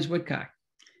 There's Pam's woodcock.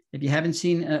 If you haven't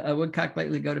seen a woodcock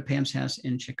lately, go to Pam's house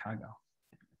in Chicago.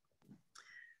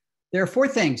 There are 4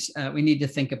 things we need to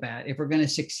think about if we're going to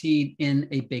succeed in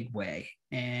a big way.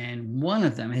 And one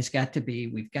of them has got to be,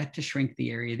 we've got to shrink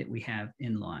the area that we have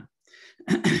in lawn.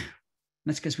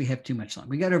 That's because we have too much lawn.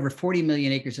 We got over 40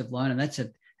 million acres of lawn, and that's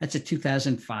a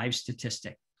 2005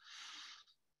 statistic.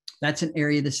 That's an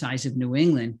area the size of New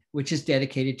England, which is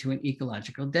dedicated to an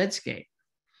ecological deadscape.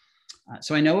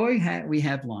 So I know we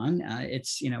have lawn.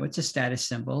 It's a status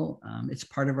symbol. It's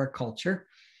part of our culture.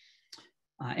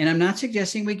 And I'm not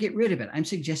suggesting we get rid of it. I'm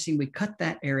suggesting we cut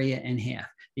that area in half.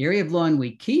 The area of lawn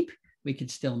we keep, we can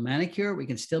still manicure, we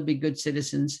can still be good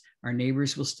citizens, our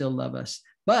neighbors will still love us,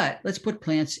 but let's put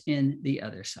plants in the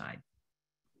other side.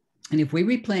 And if we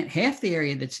replant half the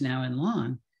area that's now in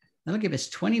lawn, that'll give us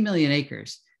 20 million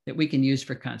acres that we can use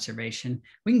for conservation.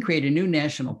 We can create a new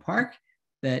national park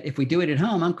that if we do it at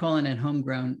home, I'm calling it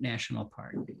Homegrown National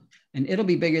Park. And it'll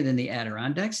be bigger than the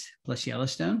Adirondacks, plus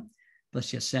Yellowstone,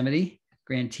 plus Yosemite,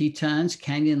 Grand Tetons,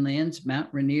 Canyonlands, Mount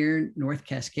Rainier, North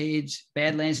Cascades,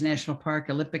 Badlands National Park,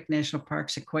 Olympic National Park,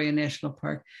 Sequoia National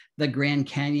Park, the Grand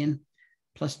Canyon,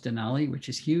 plus Denali, which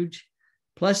is huge,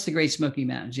 plus the Great Smoky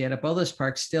Mountains. You add up all those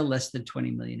parks, still less than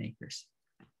 20 million acres.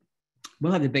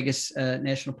 We'll have the biggest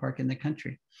national park in the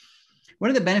country.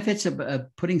 What are the benefits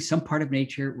of putting some part of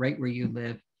nature right where you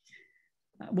live?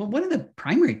 Well, one of the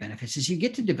primary benefits is you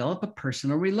get to develop a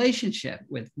personal relationship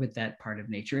with that part of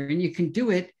nature, and you can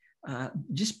do it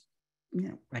just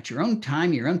at your own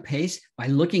time, your own pace, by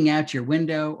looking out your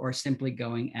window or simply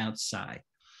going outside.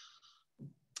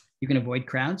 You can avoid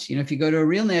crowds. If you go to a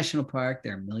real national park,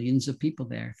 there are millions of people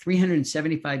there.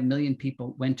 375 million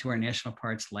people went to our national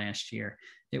parks last year.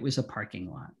 It was a parking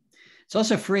lot. It's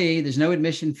also free. There's no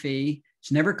admission fee.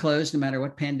 It's never closed, no matter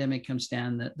what pandemic comes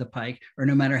down the pike, or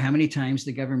no matter how many times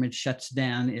the government shuts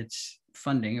down its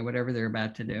funding or whatever they're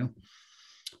about to do.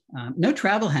 No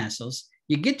travel hassles.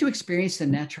 You get to experience the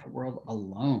natural world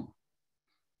alone,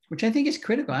 which I think is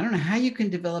critical. I don't know how you can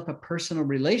develop a personal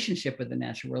relationship with the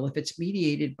natural world if it's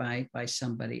mediated by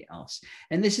somebody else.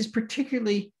 And this is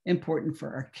particularly important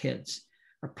for our kids.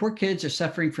 Our poor kids are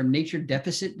suffering from nature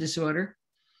deficit disorder.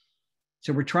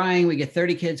 So we get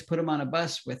 30 kids, put them on a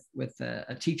bus with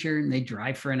a teacher, and they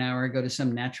drive for an hour, go to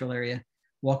some natural area,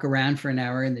 walk around for an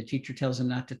hour, and the teacher tells them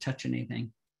not to touch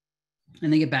anything.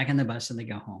 And they get back on the bus and they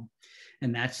go home.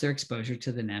 And that's their exposure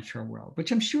to the natural world,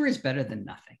 which I'm sure is better than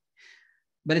nothing.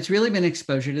 But it's really been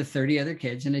exposure to 30 other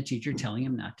kids and a teacher telling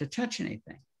them not to touch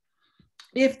anything.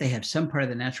 If they have some part of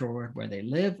the natural world where they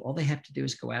live, all they have to do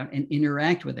is go out and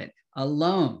interact with it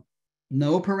alone,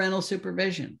 no parental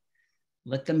supervision.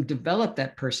 Let them develop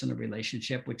that personal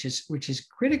relationship, which is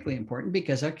critically important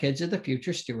because our kids are the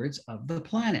future stewards of the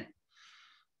planet.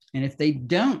 And if they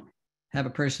don't have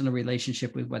a personal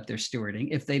relationship with what they're stewarding,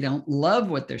 if they don't love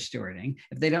what they're stewarding,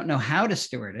 if they don't know how to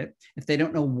steward it, if they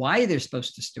don't know why they're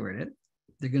supposed to steward it,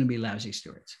 they're going to be lousy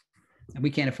stewards. And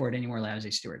we can't afford any more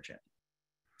lousy stewardship.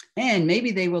 And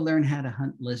maybe they will learn how to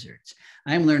hunt lizards.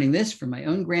 I'm learning this from my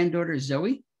own granddaughter,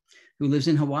 Zoe, who lives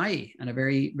in Hawaii on a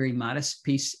very, very modest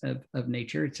piece of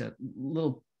nature. It's a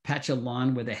little patch of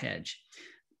lawn with a hedge.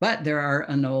 But there are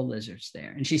anole lizards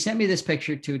there. And she sent me this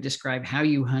picture to describe how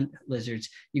you hunt lizards.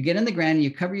 You get on the ground and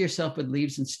you cover yourself with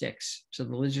leaves and sticks so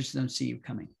the lizards don't see you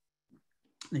coming.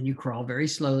 Then you crawl very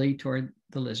slowly toward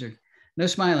the lizard. No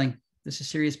smiling. This is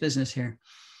serious business here.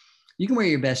 You can wear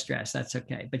your best dress, that's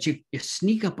okay. But you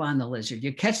sneak up on the lizard,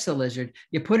 you catch the lizard,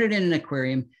 you put it in an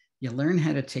aquarium, you learn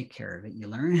how to take care of it. You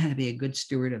learn how to be a good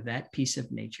steward of that piece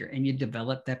of nature, and you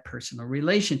develop that personal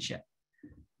relationship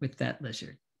with that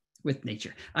lizard, with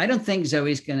nature. I don't think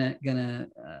Zoe's gonna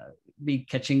be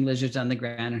catching lizards on the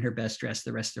ground in her best dress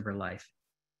the rest of her life.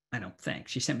 I don't think.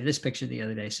 She sent me this picture the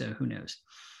other day, so who knows?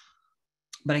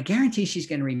 But I guarantee she's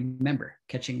going to remember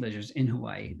catching lizards in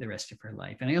Hawaii the rest of her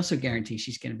life. And I also guarantee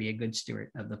she's going to be a good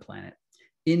steward of the planet,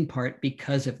 in part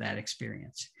because of that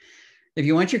experience. If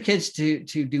you want your kids to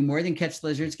do more than catch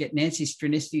lizards, get Nancy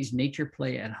Stranisti's Nature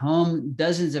Play at Home,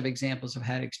 dozens of examples of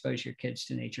how to expose your kids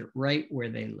to nature right where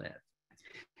they live.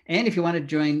 And if you want to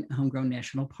join Homegrown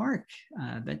National Park,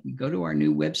 go to our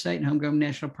new website,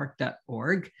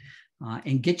 homegrownnationalpark.org,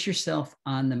 and get yourself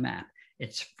on the map.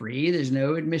 It's free. There's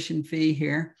no admission fee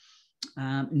here.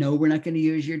 No, we're not going to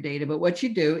use your data. But what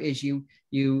you do is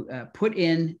you put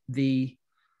in the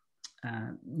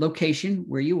location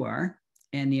where you are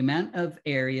and the amount of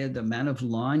area, the amount of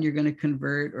lawn you're going to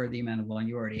convert, or the amount of lawn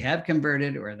you already have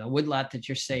converted, or the woodlot that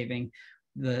you're saving,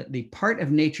 the part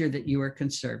of nature that you are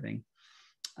conserving,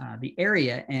 the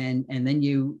area, and then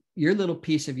your little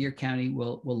piece of your county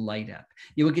will light up.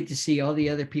 You will get to see all the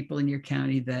other people in your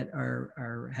county that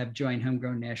have joined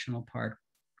Homegrown National Park.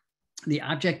 The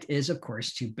object is, of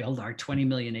course, to build our 20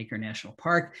 million acre national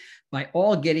park by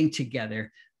all getting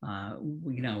together.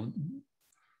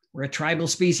 We're a tribal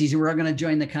species, and we're all going to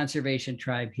join the conservation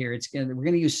tribe here. We're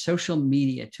going to use social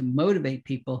media to motivate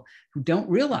people who don't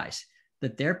realize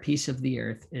that their piece of the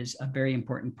earth is a very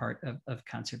important part of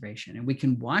conservation. And we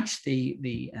can watch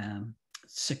the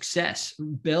success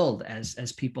build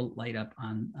as people light up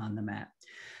on the map.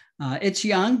 It's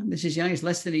young. This is young. It's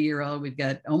less than a year old. We've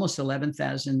got almost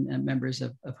 11,000 members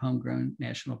of Homegrown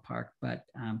National Park, but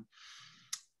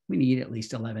we need at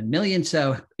least 11 million.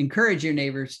 So encourage your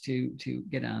neighbors to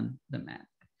get on the map.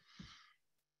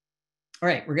 All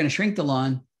right, we're going to shrink the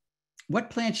lawn. What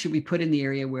plants should we put in the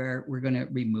area where we're going to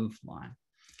remove lawn?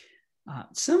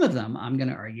 Some of them, I'm going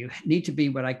to argue, need to be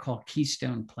what I call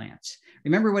keystone plants.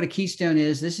 Remember what a keystone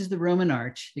is? This is the Roman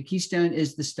arch. The keystone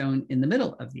is the stone in the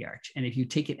middle of the arch. And if you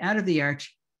take it out of the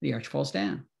arch falls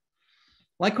down.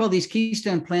 Well, I call these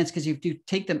keystone plants because if you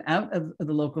take them out of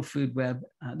the local food web,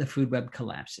 the food web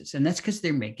collapses. And that's because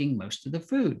they're making most of the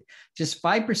food. Just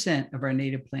 5% of our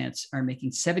native plants are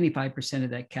making 75% of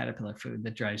that caterpillar food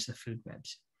that drives the food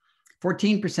webs.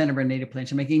 14% of our native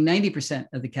plants are making 90%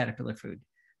 of the caterpillar food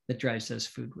that drives those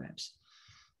food webs.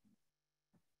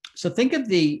 So think of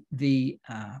the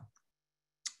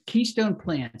keystone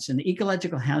plants in the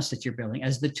ecological house that you're building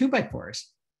as the 2x4s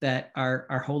that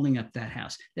are holding up that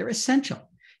house. They're essential.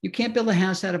 You can't build a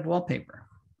house out of wallpaper,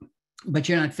 but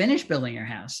you're not finished building your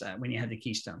house when you have the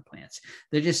keystone plants.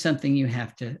 They're just something you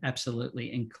have to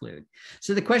absolutely include.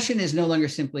 So the question is no longer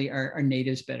simply, are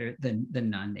natives better than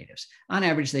non-natives? On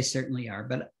average, they certainly are,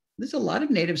 but there's a lot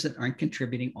of natives that aren't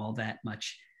contributing all that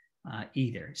much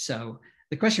either. So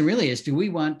the question really is, do we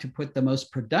want to put the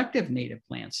most productive native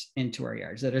plants into our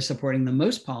yards that are supporting the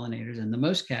most pollinators and the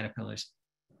most caterpillars,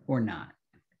 or not?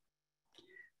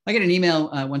 I get an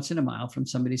email once in a while from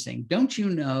somebody saying, don't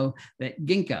you know that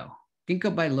ginkgo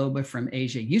biloba from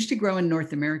Asia used to grow in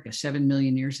North America 7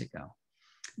 million years ago?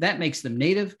 That makes them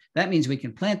native. That means we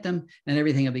can plant them and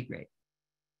everything will be great.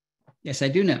 Yes, I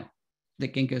do know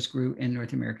that ginkgos grew in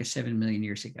North America 7 million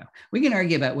years ago. We can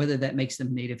argue about whether that makes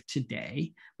them native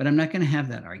today, but I'm not going to have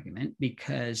that argument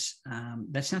because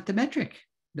that's not the metric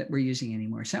that we're using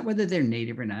anymore. It's not whether they're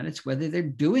native or not. It's whether they're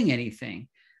doing anything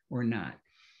or not.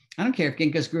 I don't care if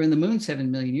ginkgos grew in the moon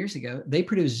 7 million years ago, they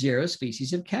produce 0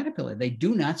 species of caterpillar. They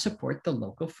do not support the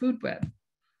local food web.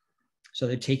 So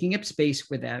they're taking up space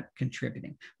without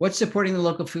contributing. What's supporting the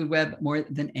local food web more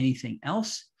than anything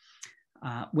else?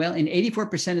 Well, in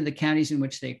 84% of the counties in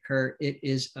which they occur, it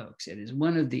is oaks. It is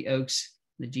one of the oaks,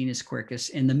 the genus Quercus.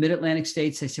 In the mid-Atlantic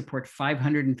states, they support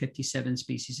 557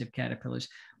 species of caterpillars,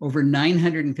 over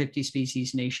 950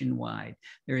 species nationwide.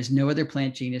 There is no other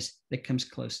plant genus that comes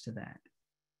close to that.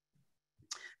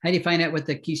 How do you find out what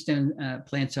the keystone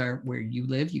plants are where you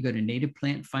live? You go to Native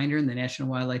Plant Finder in the National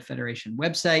Wildlife Federation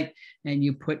website, and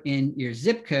you put in your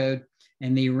zip code,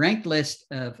 and the ranked list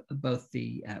of both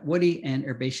the woody and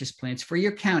herbaceous plants for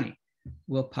your county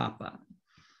will pop up.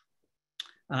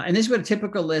 And this is what a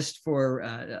typical list for,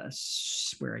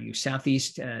 where are you,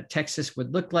 Southeast Texas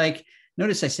would look like.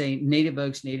 Notice I say native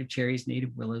oaks, native cherries,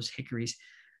 native willows, hickories.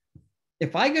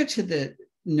 If I go to the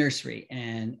nursery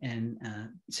and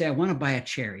say I want to buy a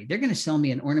cherry, they're going to sell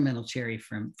me an ornamental cherry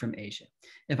from Asia.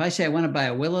 If I say I want to buy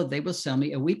a willow, they will sell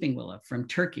me a weeping willow from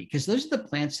Turkey, because those are the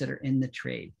plants that are in the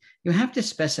trade. You have to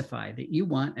specify that you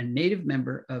want a native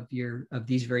member of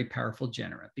these very powerful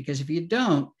genera, because if you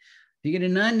don't, if you get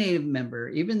a non-native member,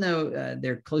 even though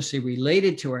they're closely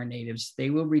related to our natives,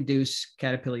 they will reduce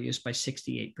caterpillar use by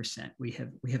 68%. We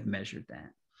have measured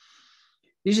that.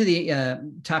 These are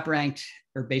the top ranked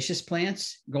herbaceous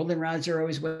plants. Goldenrods are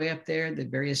always way up there. The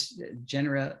various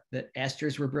genera that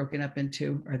asters were broken up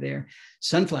into are there.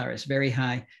 Sunflowers, very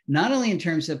high, not only in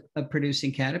terms of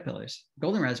producing caterpillars.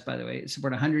 Goldenrods, by the way,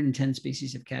 support 110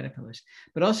 species of caterpillars,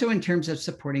 but also in terms of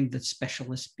supporting the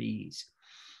specialist bees.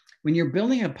 When you're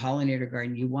building a pollinator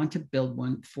garden, you want to build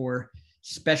one for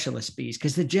specialist bees,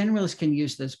 because the generalists can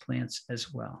use those plants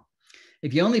as well.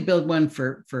 If you only build one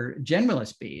for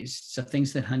generalist bees, so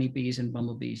things that honeybees and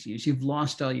bumblebees use, you've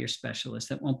lost all your specialists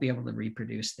that won't be able to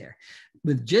reproduce there.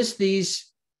 With just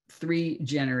these 3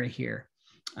 genera here,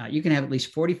 you can have at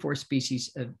least 44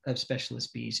 species of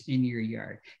specialist bees in your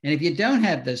yard. And if you don't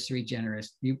have those 3 genera,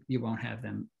 you won't have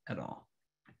them at all.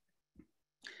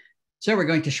 So we're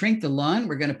going to shrink the lawn.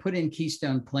 We're going to put in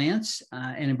keystone plants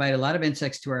and invite a lot of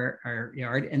insects to our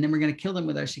yard. And then we're going to kill them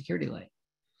with our security light,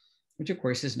 which of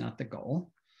course is not the goal.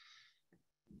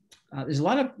 There's a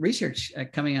lot of research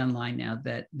coming online now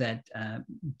that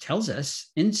tells us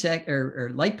insect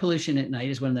or light pollution at night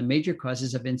is one of the major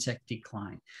causes of insect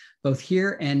decline, both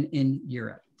here and in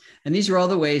Europe. And these are all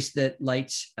the ways that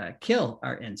lights kill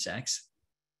our insects.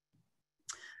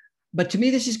 But to me,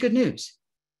 this is good news,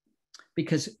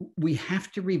 because we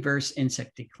have to reverse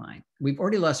insect decline. We've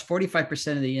already lost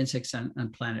 45% of the insects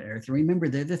on planet Earth. And remember,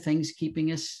 they're the things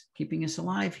keeping us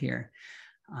alive here.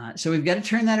 So we've got to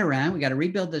turn that around. We got to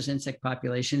rebuild those insect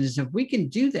populations. If we can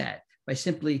do that by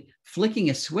simply flicking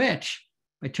a switch,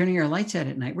 by turning our lights out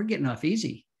at night, we're getting off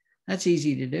easy. That's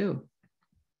easy to do.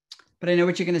 But I know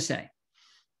what you're going to say.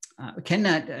 I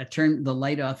cannot turn the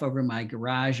light off over my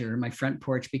garage or my front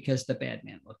porch because the bad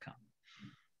man will come.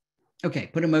 Okay,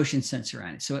 put a motion sensor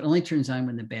on it. So it only turns on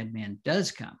when the bad man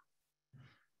does come.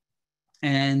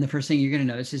 And the first thing you're going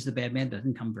to notice is the bad man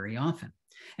doesn't come very often.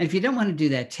 And if you don't want to do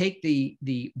that, take the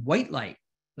white light,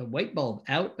 the white bulb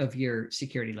out of your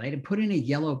security light and put in a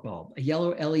yellow bulb. A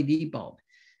yellow LED bulb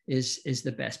is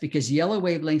the best, because yellow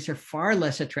wavelengths are far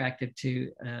less attractive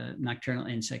to nocturnal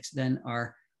insects than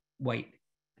our white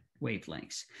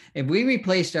wavelengths. If we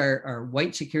replaced our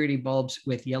white security bulbs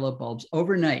with yellow bulbs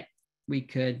overnight, we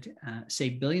could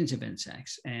save billions of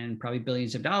insects and probably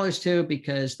billions of dollars too,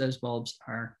 because those bulbs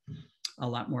are a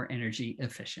lot more energy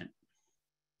efficient.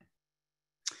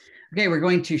 Okay, we're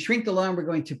going to shrink the lawn. We're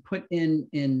going to put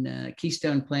in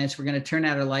keystone plants. We're going to turn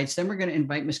out our lights. Then we're going to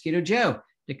invite Mosquito Joe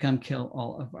to come kill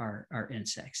all of our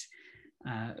insects.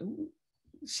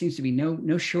 Seems to be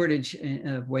no shortage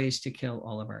of ways to kill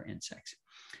all of our insects.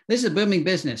 This is a booming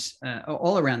business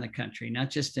all around the country, not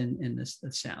just in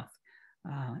the South.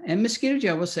 And Mosquito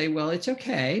Joe will say, well, it's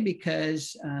okay,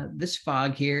 because this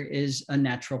fog here is a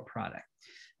natural product.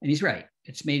 And he's right.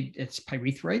 It's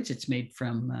pyrethroids. It's made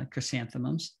from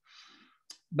chrysanthemums.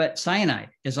 But cyanide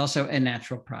is also a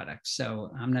natural product.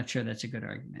 So I'm not sure that's a good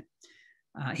argument.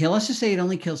 He'll also say it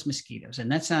only kills mosquitoes,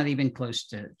 and that's not even close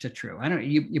to true.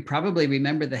 You probably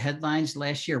remember the headlines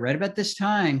last year, right about this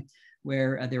time,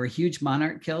 where there were huge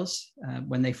monarch kills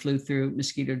when they flew through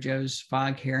Mosquito Joe's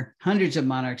fog here. Hundreds of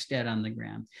monarchs dead on the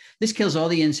ground. This kills all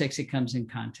the insects it comes in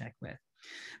contact with.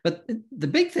 But the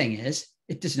big thing is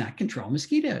it does not control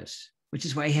mosquitoes, which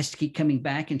is why he has to keep coming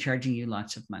back and charging you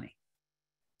lots of money.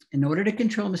 In order to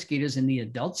control mosquitoes in the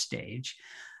adult stage,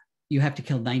 you have to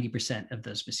kill 90% of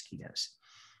those mosquitoes.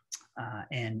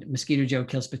 And Mosquito Joe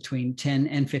kills between 10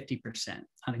 and 50%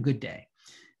 on a good day.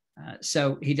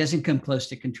 So he doesn't come close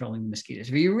to controlling the mosquitoes.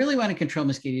 If you really want to control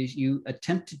mosquitoes, you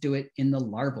attempt to do it in the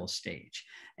larval stage.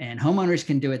 And homeowners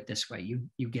can do it this way.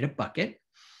 You get a bucket.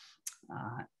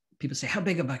 People say, how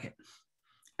big a bucket?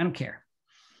 I don't care.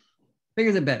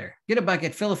 Bigger the better. Get a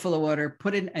bucket, fill it full of water,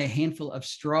 put in a handful of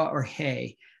straw or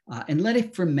hay, and let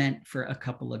it ferment for a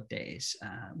couple of days.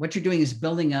 What you're doing is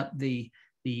building up the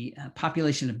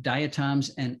population of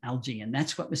diatoms and algae, and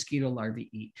that's what mosquito larvae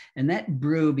eat. And that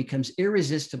brew becomes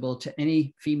irresistible to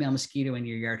any female mosquito in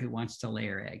your yard who wants to lay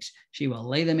her eggs. She will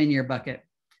lay them in your bucket.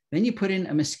 Then you put in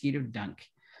a mosquito dunk.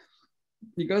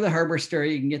 You go to the hardware store,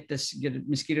 you can get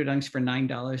mosquito dunks for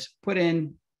 $9. Put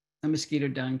in a mosquito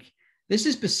dunk. This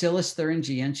is Bacillus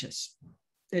thuringiensis.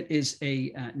 It is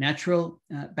a natural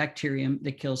bacterium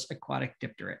that kills aquatic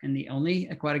diptera, and the only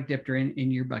aquatic diptera in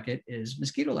your bucket is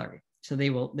mosquito larvae. So they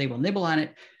will nibble on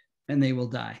it, and they will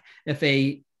die. If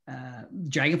a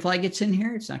dragonfly gets in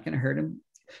here, it's not going to hurt them.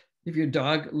 If your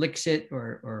dog licks it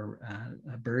or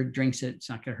a bird drinks it, it's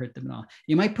not going to hurt them at all.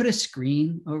 You might put a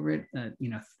screen over it,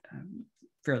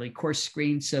 fairly coarse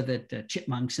screen, so that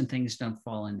chipmunks and things don't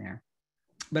fall in there.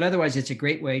 But otherwise, it's a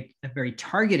great way, a very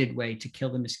targeted way to kill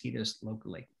the mosquitoes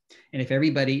locally. And if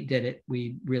everybody did it,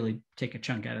 we really take a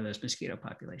chunk out of those mosquito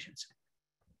populations.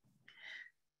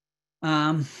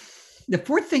 The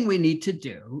fourth thing we need to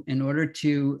do in order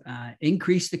to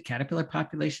increase the caterpillar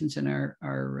populations in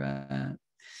our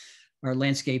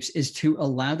landscapes is to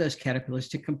allow those caterpillars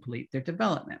to complete their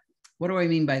development. What do I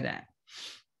mean by that?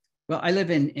 Well, I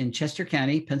live in Chester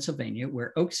County, Pennsylvania,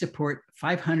 where oaks support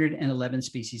 511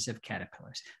 species of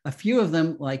caterpillars. A few of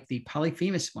them, like the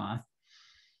polyphemus moth,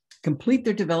 complete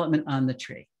their development on the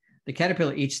tree. The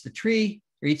caterpillar eats the tree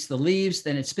or eats the leaves,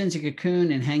 then it spins a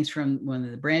cocoon and hangs from one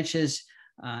of the branches,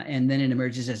 and then it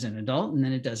emerges as an adult, and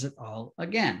then it does it all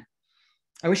again.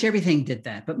 I wish everything did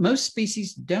that, but most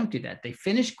species don't do that. They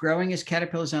finish growing as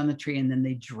caterpillars on the tree, and then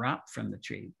they drop from the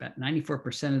tree. About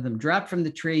 94% of them drop from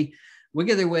the tree,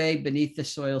 wiggle their way beneath the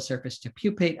soil surface to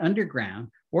pupate underground,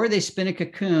 or they spin a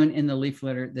cocoon in the leaf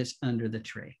litter that's under the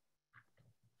tree.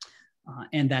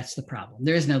 And that's the problem.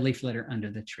 There is no leaf litter under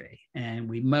the tree. And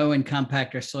we mow and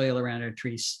compact our soil around our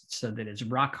trees so that it's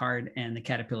rock hard and the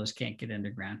caterpillars can't get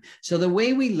underground. So the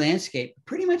way we landscape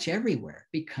pretty much everywhere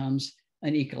becomes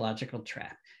an ecological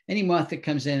trap. Any moth that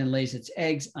comes in and lays its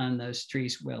eggs on those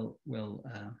trees will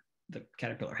the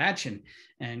caterpillar hatch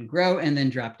and grow and then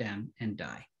drop down and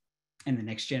die. And the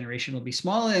next generation will be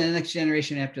smaller, and the next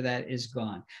generation after that is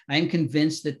gone. I am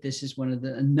convinced that this is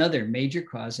another major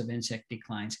cause of insect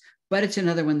declines, but it's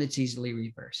another one that's easily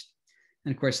reversed.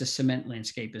 And of course, the cement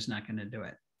landscape is not going to do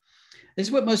it. This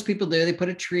is what most people do. They put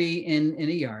a tree in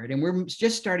a yard, and we're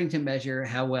just starting to measure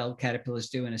how well caterpillars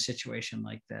do in a situation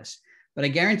like this. But I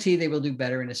guarantee they will do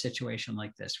better in a situation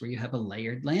like this, where you have a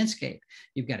layered landscape.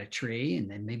 You've got a tree, and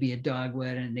then maybe a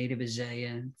dogwood and a native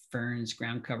azalea, ferns,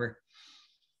 ground cover.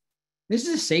 This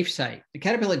is a safe site. The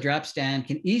caterpillar drops down,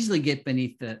 can easily get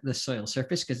beneath the soil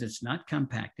surface because it's not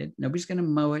compacted. Nobody's going to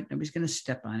mow it. Nobody's going to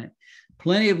step on it.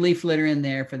 Plenty of leaf litter in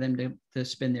there for them to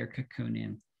spin their cocoon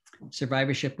in.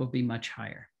 Survivorship will be much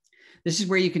higher. This is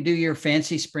where you can do your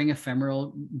fancy spring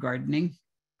ephemeral gardening.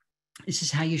 This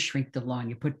is how you shrink the lawn.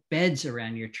 You put beds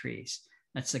around your trees.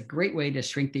 That's a great way to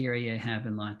shrink the area you have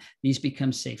in lawn. These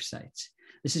become safe sites.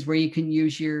 This is where you can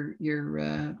use your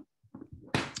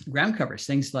ground covers,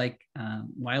 things like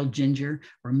wild ginger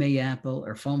or mayapple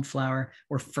or foam flower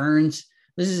or ferns.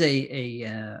 This is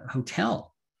a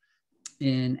hotel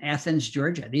in Athens,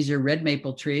 Georgia. These are red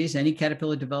maple trees. Any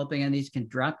caterpillar developing on these can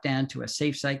drop down to a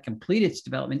safe site, complete its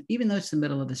development, even though it's the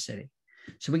middle of the city.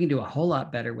 So we can do a whole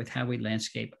lot better with how we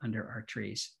landscape under our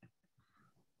trees.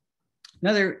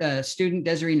 Another student,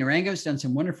 Desiree Narango, has done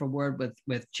some wonderful work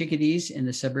with chickadees in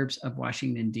the suburbs of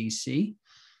Washington, D.C.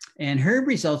 And her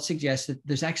results suggest that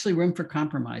there's actually room for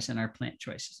compromise in our plant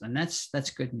choices. And that's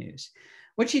good news.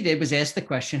 What she did was ask the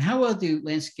question, how well do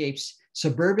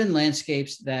suburban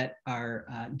landscapes that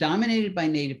are dominated by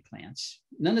native plants,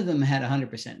 none of them had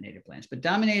 100% native plants, but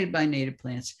dominated by native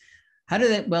plants, how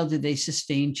did they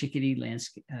sustain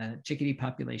chickadee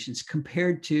populations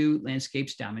compared to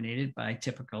landscapes dominated by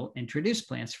typical introduced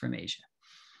plants from Asia?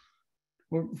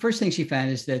 Well, first thing she found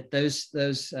is that those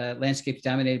landscapes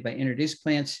dominated by introduced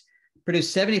plants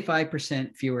produce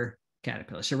 75% fewer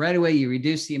caterpillars. So right away, you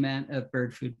reduce the amount of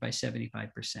bird food by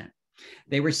 75%.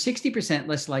 They were 60%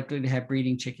 less likely to have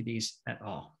breeding chickadees at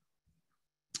all.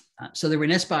 So there were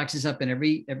nest boxes up in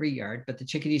every yard, but the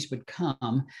chickadees would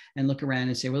come and look around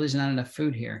and say, well, there's not enough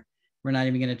food here. We're not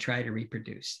even going to try to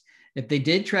reproduce. If they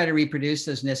did try to reproduce,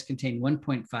 those nests contained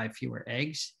 1.5 fewer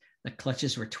eggs. The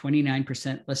clutches were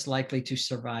 29% less likely to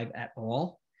survive at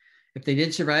all. If they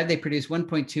did survive, they produced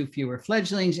 1.2 fewer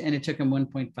fledglings, and it took them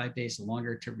 1.5 days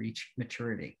longer to reach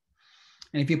maturity.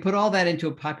 And if you put all that into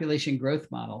a population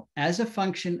growth model as a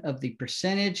function of the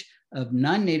percentage of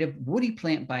non-native woody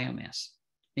plant biomass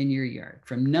in your yard,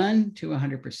 from none to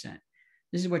 100%,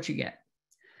 this is what you get.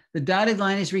 The dotted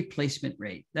line is replacement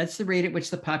rate. That's the rate at which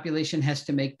the population has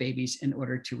to make babies in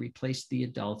order to replace the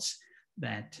adults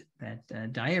that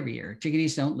die every year.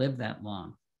 Chickadees don't live that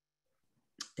long.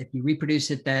 If you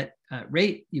reproduce at that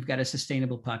rate, you've got a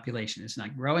sustainable population. It's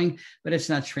not growing, but it's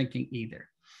not shrinking either.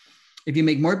 If you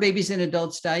make more babies than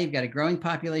adults die, you've got a growing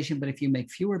population. But if you make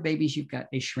fewer babies, you've got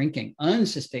a shrinking,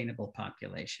 unsustainable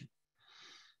population.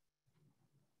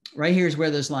 Right here is where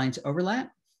those lines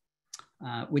overlap,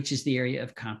 which is the area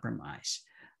of compromise,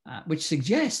 which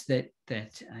suggests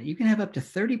that you can have up to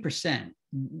 30%,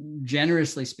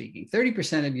 generously speaking,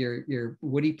 30% of your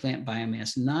woody plant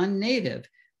biomass non-native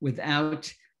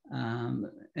without,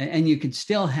 and you can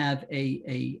still have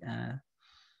a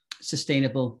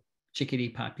sustainable chickadee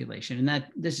population. And that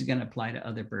this is going to apply to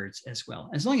other birds as well.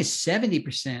 As long as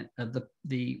 70% of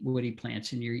the woody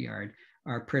plants in your yard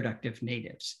are productive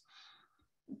natives.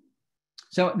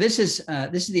 So this is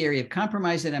the area of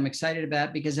compromise that I'm excited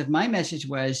about, because if my message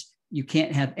was you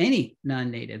can't have any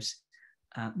non-natives,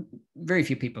 very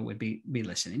few people would be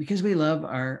listening, because we love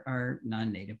our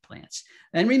non-native plants.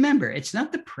 And remember, it's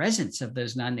not the presence of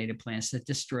those non-native plants that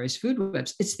destroys food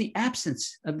webs. It's the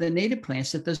absence of the native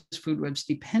plants that those food webs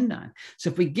depend on. So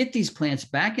if we get these plants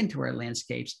back into our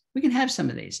landscapes, we can have some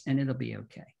of these and it'll be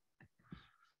okay.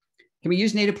 Can we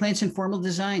use native plants in formal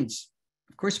designs?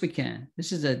 Of course we can.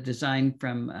 This is a design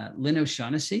from Lynn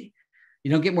O'Shaughnessy.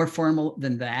 You don't get more formal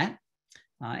than that.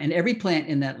 And every plant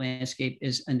in that landscape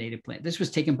is a native plant. This was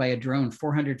taken by a drone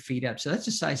 400 feet up. So that's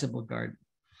a sizable garden.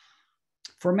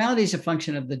 Formality is a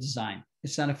function of the design.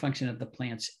 It's not a function of the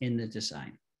plants in the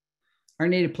design. Our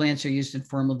native plants are used in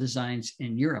formal designs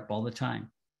in Europe all the time.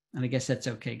 And I guess that's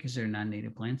okay because they're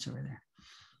non-native plants over there.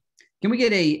 Can we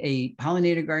get a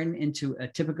pollinator garden into a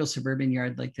typical suburban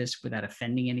yard like this without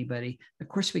offending anybody? Of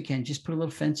course we can. Just put a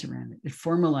little fence around it. It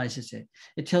formalizes it.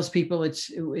 It tells people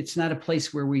it's not a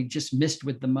place where we just missed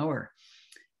with the mower.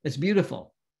 It's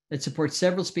beautiful. It supports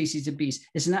several species of bees.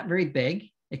 It's not very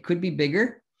big. It could be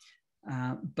bigger.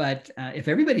 But if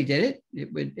everybody did it,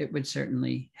 it would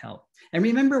certainly help. And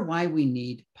remember why we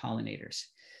need pollinators.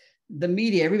 The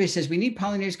media, everybody says we need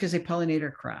pollinators because they pollinate our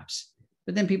crops.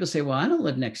 But then people say, well, I don't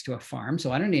live next to a farm,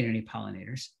 so I don't need any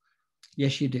pollinators.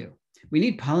 Yes, you do. We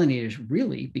need pollinators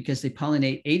really because they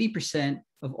pollinate 80%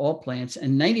 of all plants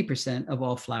and 90% of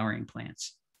all flowering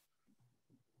plants.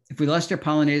 If we lost our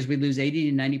pollinators, we'd lose 80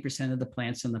 to 90% of the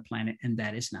plants on the planet, and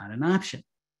that is not an option.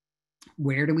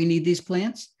 Where do we need these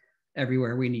plants?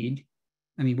 Everywhere we need.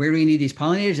 Where do we need these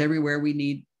pollinators? Everywhere we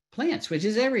need plants, which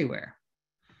is everywhere.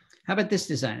 How about this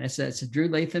design? That's a Drew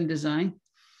Latham design.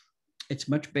 It's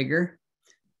much bigger.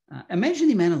 Imagine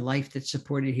the amount of life that's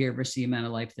supported here versus the amount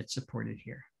of life that's supported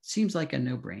here. Seems like a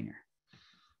no-brainer.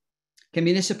 Can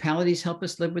municipalities help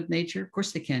us live with nature? Of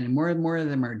course they can, and more of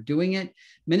them are doing it.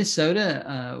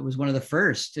 Minnesota was one of the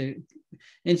first to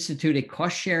institute a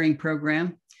cost-sharing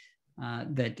program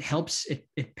that helps,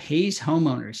 it pays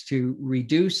homeowners to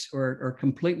reduce or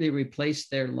completely replace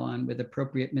their lawn with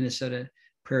appropriate Minnesota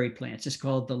prairie plants. It's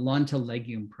called the Lawn to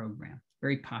Legume program.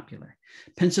 Very popular.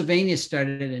 Pennsylvania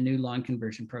started a new lawn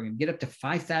conversion program. Get up to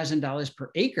 $5,000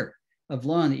 per acre of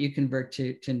lawn that you convert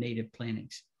to native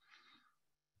plantings.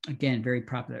 Again, very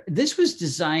popular. This was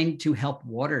designed to help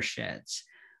watersheds.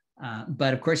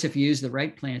 But of course, if you use the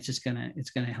right plants, it's gonna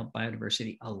help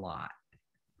biodiversity a lot.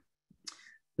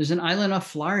 There's an island off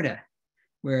Florida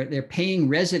where they're paying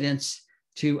residents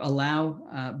to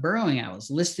allow burrowing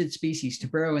owls, listed species, to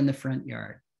burrow in the front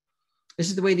yard. This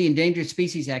is the way the Endangered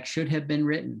Species Act should have been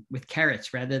written, with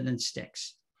carrots rather than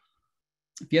sticks.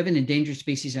 If you have an endangered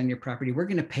species on your property, we're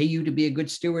going to pay you to be a good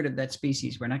steward of that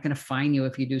species. We're not going to fine you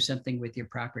if you do something with your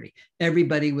property.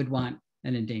 Everybody would want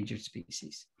an endangered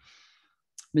species.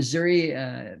 Missouri,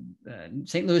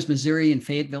 St. Louis, Missouri, and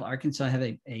Fayetteville, Arkansas have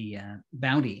a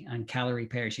bounty on calorie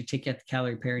pairs. You take out the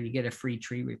calorie pair and you get a free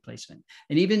tree replacement.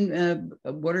 And even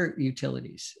water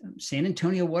utilities, San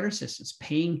Antonio Water Systems,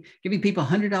 giving people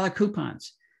 $100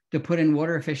 coupons to put in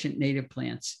water efficient native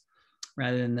plants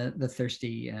rather than the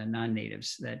thirsty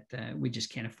non-natives that we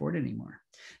just can't afford anymore.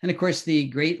 And of course, the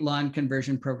great lawn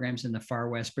conversion programs in the far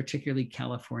West, particularly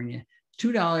California,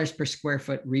 $2 per square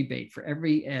foot rebate for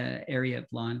every area of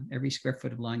lawn, every square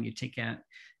foot of lawn you take out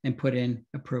and put in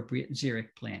appropriate xeric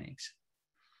plantings.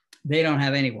 They don't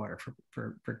have any water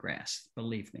for grass,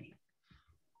 believe me.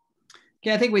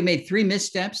 Okay, I think we made 3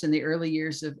 missteps in the early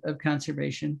years of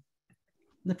conservation.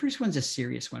 The first one's a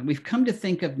serious one. We've come to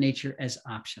think of nature as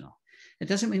optional. It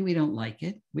doesn't mean we don't like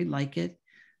it. We like it.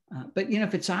 But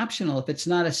if it's optional, if it's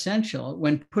not essential,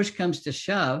 when push comes to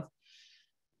shove,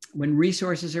 when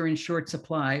resources are in short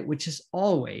supply, which is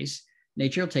always,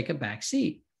 nature will take a back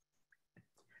seat.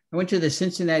 I went to the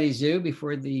Cincinnati Zoo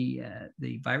before the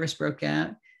virus broke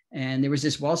out, and there was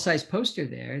this wall-sized poster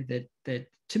there that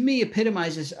to me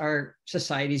epitomizes our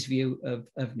society's view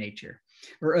of nature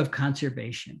or of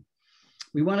conservation.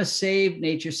 We want to save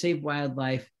nature, save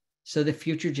wildlife, so that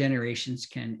future generations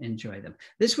can enjoy them.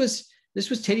 This was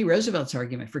Teddy Roosevelt's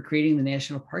argument for creating the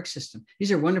national park system.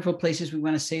 These are wonderful places. We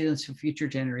want to save them so future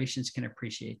generations can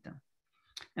appreciate them.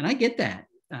 And I get that.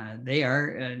 They are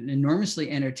enormously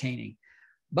entertaining,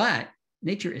 but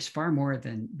nature is far more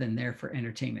than there for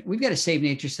entertainment. We've got to save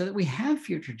nature so that we have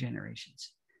future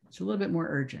generations. It's a little bit more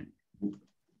urgent.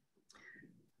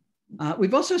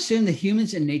 We've also assumed that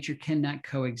humans and nature cannot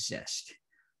coexist.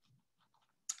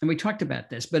 And we talked about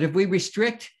this, but if we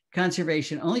restrict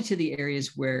conservation only to the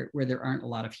areas where there aren't a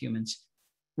lot of humans,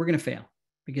 we're going to fail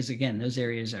because, again, those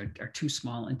areas are too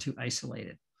small and too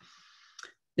isolated.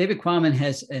 David Quammen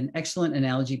has an excellent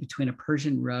analogy between a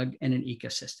Persian rug and an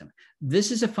ecosystem.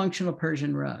 This is a functional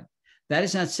Persian rug. That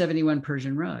is not 71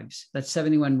 Persian rugs. That's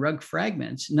 71 rug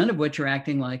fragments, none of which are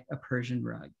acting like a Persian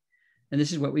rug. And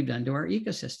this is what we've done to our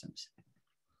ecosystems.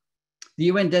 The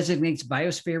UN designates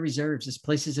biosphere reserves as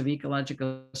places of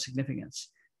ecological significance.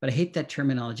 But I hate that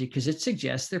terminology because it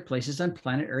suggests they're places on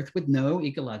planet Earth with no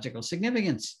ecological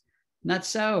significance. Not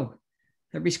so.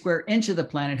 Every square inch of the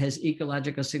planet has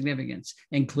ecological significance,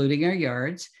 including our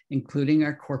yards, including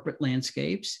our corporate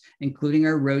landscapes, including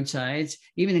our roadsides,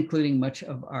 even including much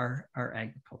of our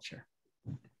agriculture.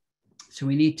 So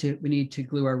we need to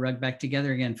glue our rug back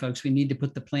together again, folks. We need to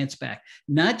put the plants back,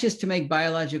 not just to make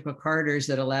biological corridors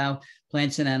that allow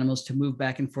plants and animals to move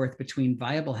back and forth between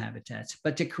viable habitats,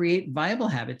 but to create viable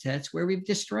habitats where we've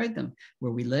destroyed them,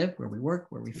 where we live, where we work,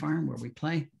 where we farm, where we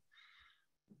play.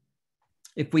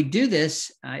 If we do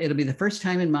this, it'll be the first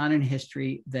time in modern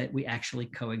history that we actually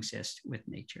coexist with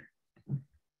nature.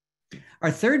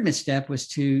 Our third misstep was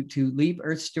to leave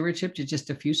Earth stewardship to just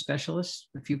a few specialists,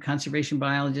 a few conservation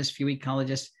biologists, a few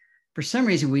ecologists. For some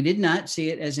reason, we did not see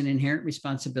it as an inherent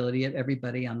responsibility of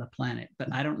everybody on the planet,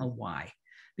 but I don't know why,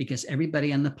 because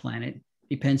everybody on the planet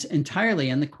depends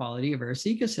entirely on the quality of Earth's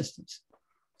ecosystems.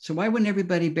 So why wouldn't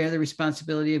everybody bear the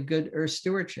responsibility of good Earth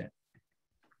stewardship?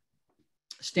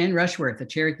 Stan Rushworth, a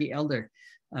Cherokee elder,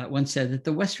 once said that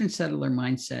the Western settler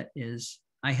mindset is,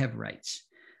 I have rights.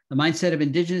 The mindset of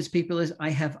indigenous people is, I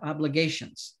have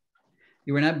obligations.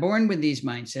 You were not born with these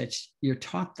mindsets, you're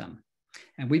taught them.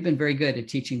 And we've been very good at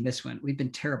teaching this one. We've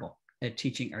been terrible at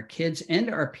teaching our kids and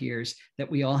our peers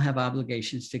that we all have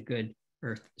obligations to good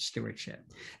Earth stewardship.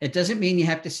 It doesn't mean you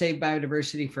have to save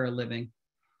biodiversity for a living,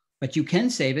 but you can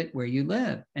save it where you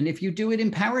live. And if you do, it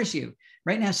empowers you.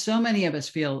 Right now, so many of us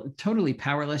feel totally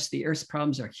powerless. The Earth's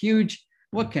problems are huge.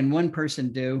 What can one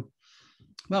person do?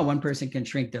 Well, one person can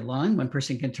shrink their lawn. One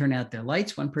person can turn out their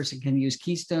lights. One person can use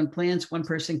keystone plants. One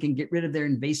person can get rid of their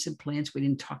invasive plants. We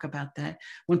didn't talk about that.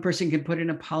 One person can put in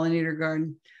a pollinator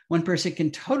garden. One person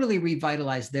can totally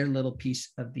revitalize their little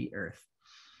piece of the Earth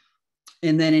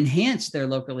and then enhance their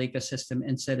local ecosystem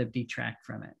instead of detract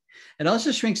from it. It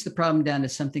also shrinks the problem down to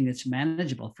something that's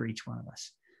manageable for each one of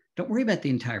us. Don't worry about the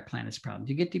entire planet's problem.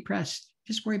 You get depressed.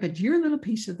 Just worry about your little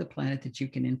piece of the planet that you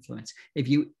can influence. If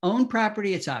you own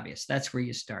property, it's obvious. That's where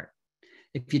you start.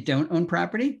 If you don't own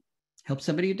property, help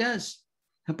somebody who does.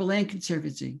 Help a land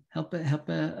conservancy. Help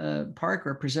a park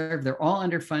or a preserve. They're all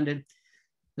underfunded.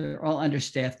 They're all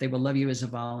understaffed. They will love you as a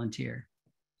volunteer.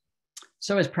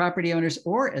 So as property owners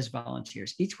or as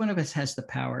volunteers, each one of us has the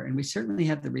power, and we certainly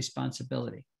have the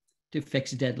responsibility to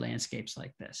fix dead landscapes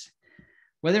like this.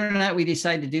 Whether or not we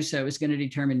decide to do so is going to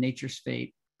determine nature's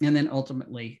fate and then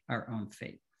ultimately our own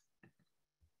fate.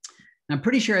 I'm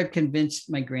pretty sure I've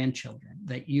convinced my grandchildren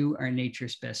that you are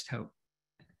nature's best hope.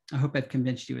 I hope I've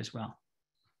convinced you as well.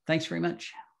 Thanks very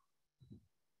much.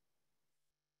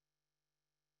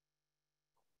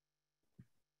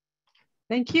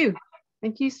 Thank you.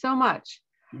 Thank you so much.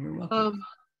 You're welcome.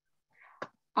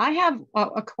 I have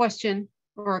a question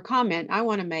or a comment I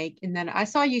want to make, and then I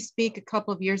saw you speak a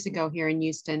couple of years ago here in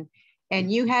Houston,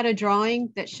 and you had a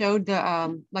drawing that showed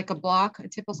the like a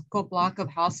typical block of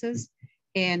houses,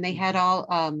 and they had all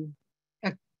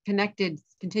a connected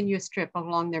continuous strip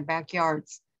along their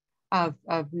backyards of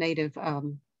native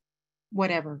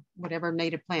whatever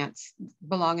native plants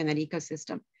belong in that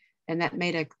ecosystem, and that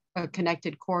made a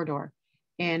connected corridor.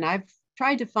 And I've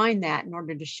tried to find that in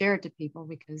order to share it to people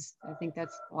because I think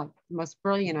that's like the most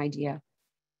brilliant idea.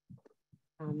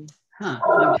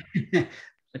 Huh.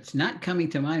 It's not coming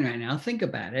to mind right now. I'll think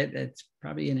about it. It's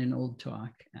probably in an old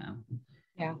talk.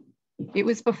 Yeah, it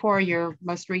was before your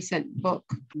most recent book.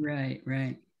 Right,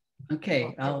 right.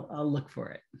 Okay, I'll look for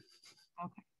it.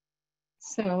 Okay.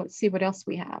 So let's see what else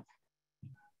we have.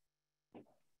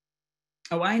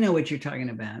 Oh, I know what you're talking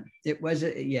about. It was,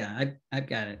 yeah, I've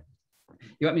got it.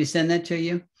 You want me to send that to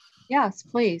you? Yes,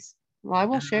 please. Well, I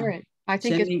will share it. I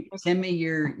think send me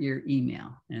your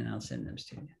email and I'll send those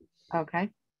to you. Okay.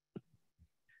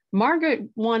 Margaret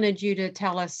wanted you to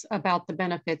tell us about the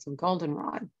benefits of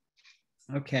goldenrod.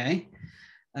 Okay.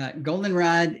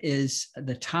 Goldenrod is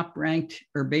the top ranked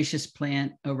herbaceous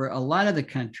plant over a lot of the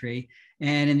country.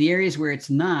 And in the areas where it's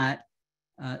not,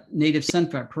 native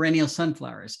sunflower, perennial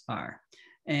sunflowers are.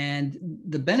 And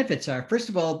the benefits are, first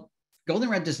of all,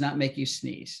 goldenrod does not make you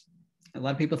sneeze. A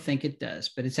lot of people think it does,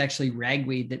 but it's actually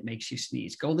ragweed that makes you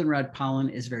sneeze. Goldenrod pollen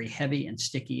is very heavy and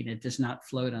sticky, and it does not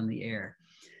float on the air.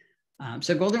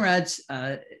 So goldenrods,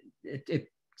 it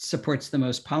supports the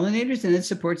most pollinators, and it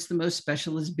supports the most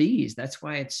specialist bees. That's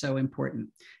why it's so important.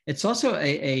 It's also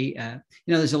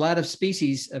there's a lot of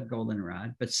species of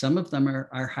goldenrod, but some of them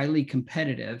are highly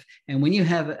competitive. And when you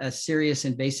have a serious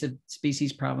invasive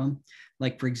species problem,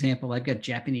 like for example, I've got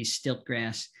Japanese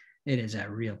stiltgrass, it is a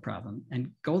real problem.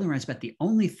 And goldenrod is about the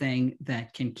only thing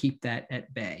that can keep that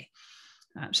at bay.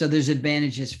 So there's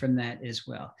advantages from that as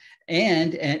well.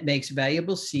 And it makes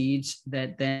valuable seeds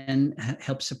that then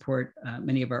help support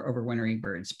many of our overwintering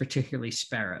birds, particularly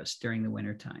sparrows during the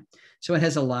wintertime. So it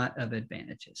has a lot of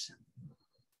advantages.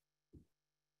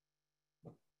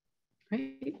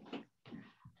 Great.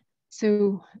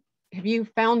 So have you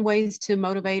found ways to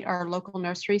motivate our local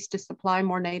nurseries to supply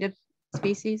more native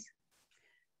species?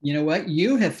 You know what?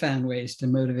 You have found ways to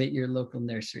motivate your local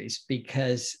nurseries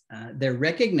because they're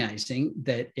recognizing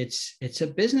that it's a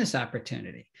business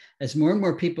opportunity. As more and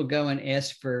more people go and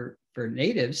ask for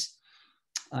natives,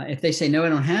 if they say, no, I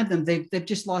don't have them, they've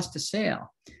just lost a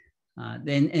sale.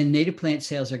 And native plant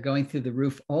sales are going through the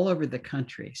roof all over the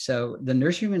country. So the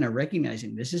nurserymen are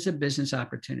recognizing this is a business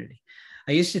opportunity.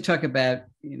 I used to talk about,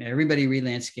 everybody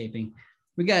re-landscaping.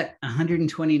 We got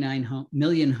 129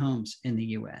 million homes in the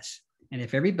US. And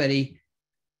if everybody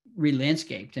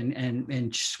re-landscaped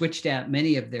and switched out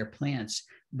many of their plants,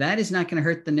 that is not going to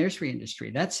hurt the nursery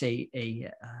industry. That's a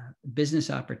business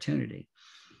opportunity.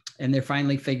 And they're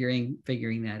finally figuring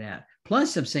that out.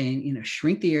 Plus, I'm saying,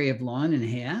 shrink the area of lawn in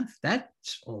half.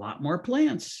 That's a lot more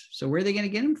plants. So where are they going to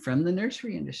get them? From the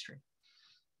nursery industry.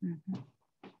 Mm-hmm.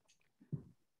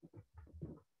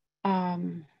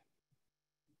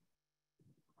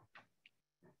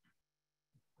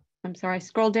 I'm sorry,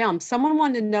 scroll down. Someone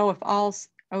wanted to know if all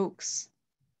oaks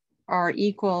are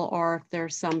equal or if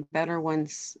there's some better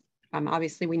ones.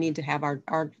 Obviously, we need to have our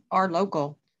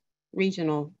local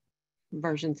regional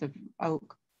versions of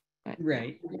oak.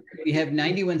 Right. We have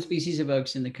 91 species of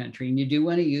oaks in the country, and you do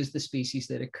want to use the species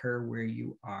that occur where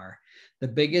you are. The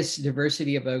biggest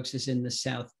diversity of oaks is in the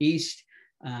Southeast,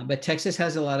 but Texas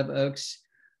has a lot of oaks.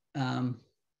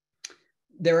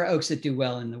 There are oaks that do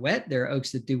well in the wet. There are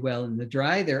oaks that do well in the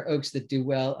dry. There are oaks that do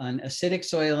well on acidic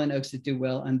soil and oaks that do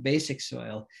well on basic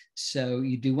soil. So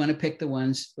you do want to pick the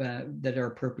ones that are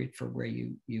appropriate for where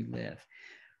you live.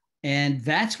 And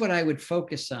that's what I would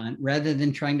focus on rather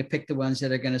than trying to pick the ones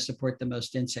that are going to support the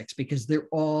most insects, because they're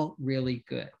all really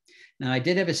good. Now, I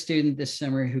did have a student this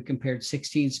summer who compared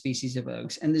 16 species of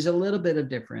oaks, and there's a little bit of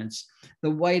difference. The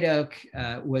white oak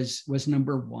was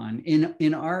number one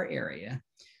in our area.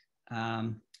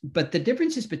 But the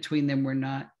differences between them were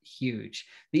not huge.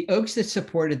 The oaks that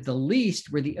supported the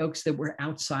least were the oaks that were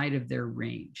outside of their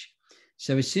range.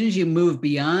 So as soon as you move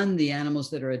beyond the animals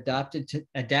that are adapted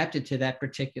to that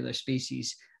particular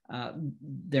species,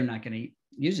 they're not going to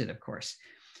use it, of course.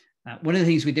 One of the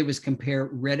things we did was compare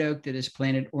red oak that is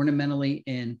planted ornamentally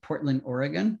in Portland,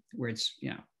 Oregon, where it's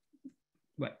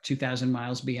 2,000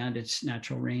 miles beyond its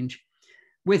natural range,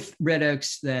 with red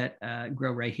oaks that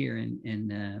grow right here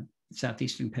in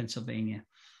southeastern Pennsylvania.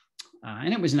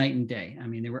 And it was night and day. I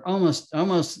mean, there were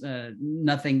almost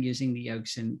nothing using the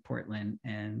oaks in Portland.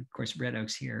 And of course, red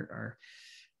oaks here are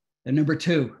the number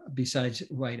two besides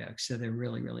white oaks. So they're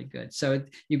really, really good. So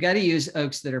you've got to use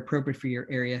oaks that are appropriate for your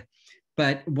area.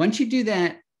 But once you do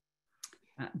that,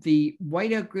 the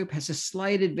white oak group has a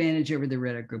slight advantage over the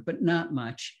red oak group, but not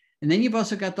much. And then you've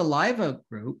also got the live oak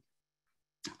group.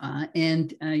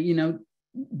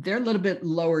 They're a little bit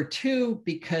lower too,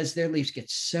 because their leaves get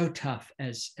so tough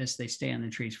as they stay on the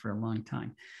trees for a long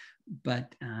time.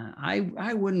 But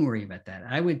I wouldn't worry about that.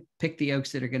 I would pick the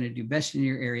oaks that are going to do best in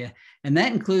your area. And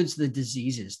that includes the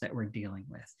diseases that we're dealing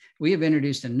with. We have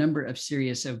introduced a number of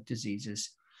serious oak diseases.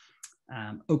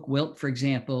 Oak wilt, for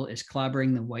example, is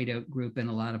clobbering the white oak group in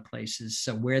a lot of places.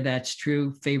 So where that's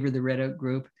true, favor the red oak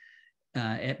group.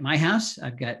 At my house,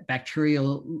 I've got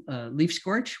bacterial leaf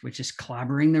scorch, which is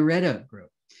clobbering the red oak group.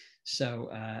 So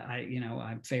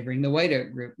I'm favoring the white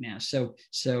oak group now. So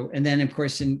and then of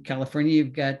course in California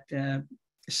you've got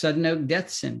sudden oak death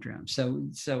syndrome. So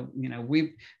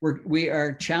we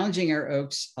are challenging our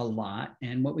oaks a lot,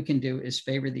 and what we can do is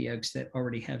favor the oaks that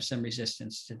already have some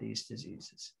resistance to these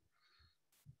diseases.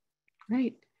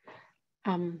 Great.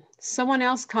 Someone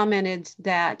else commented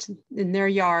that in their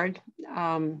yard,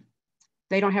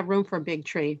 they don't have room for a big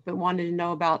tree, but wanted to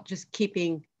know about just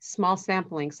keeping small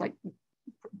samplings, like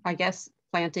I guess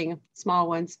planting small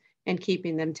ones and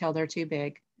keeping them till they're too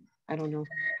big. I don't know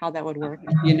how that would work.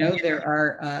 There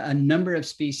are a number of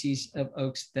species of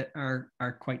oaks that are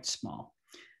quite small.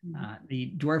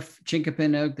 The dwarf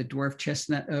chinkapin oak, the dwarf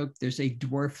chestnut oak, there's a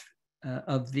dwarf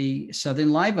of the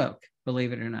southern live oak,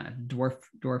 believe it or not. Dwarf.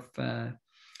 I'm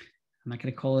not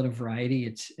going to call it a variety.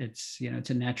 It's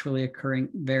a naturally occurring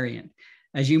variant.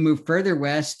 As you move further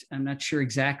west, I'm not sure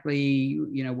exactly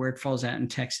where it falls out in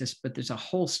Texas, but there's a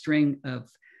whole string of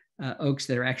oaks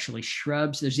that are actually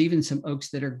shrubs. There's even some oaks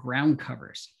that are ground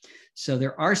covers. So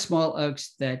there are small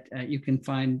oaks that you can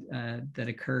find that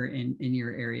occur in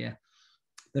your area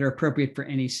that are appropriate for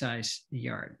any size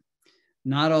yard.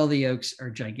 Not all the oaks are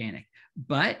gigantic,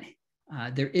 but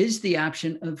there is the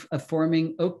option of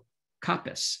forming oak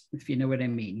coppice, if you know what I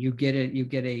mean. You get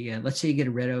a let's say you get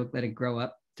a red oak, let it grow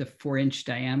up to 4-inch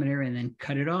diameter, and then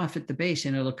cut it off at the base,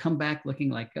 and it'll come back looking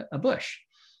like a bush.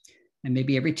 And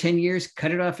maybe every 10 years,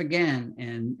 cut it off again,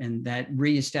 and that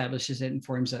reestablishes it and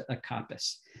forms a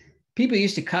coppice. People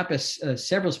used to coppice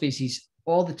several species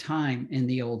all the time in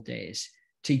the old days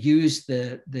to use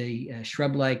the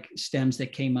shrub-like stems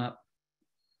that came up.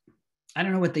 I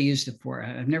don't know what they used it for.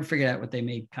 I've never figured out what they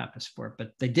made coppice for,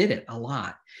 but they did it a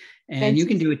lot. And you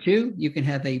can do it too. You can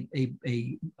have a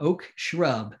oak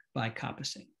shrub by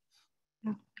coppicing.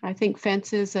 I think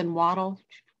fences and wattle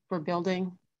for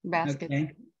building baskets.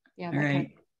 Okay. Yeah. All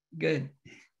right. Good.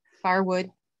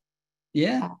 Firewood.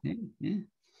 Yeah.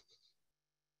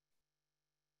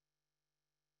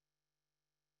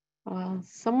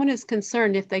 Someone is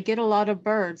concerned if they get a lot of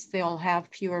birds, they'll have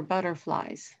fewer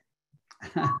butterflies.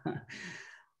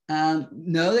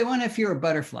 No, they won't have fewer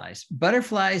butterflies.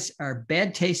 Butterflies are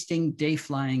bad tasting day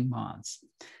flying moths.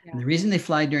 Yeah. And the reason they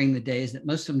fly during the day is that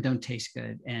most of them don't taste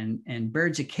good, and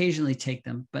birds occasionally take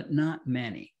them, but not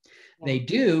many. Yeah. They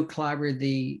do clobber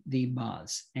the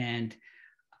moths, and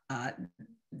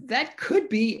that could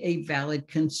be a valid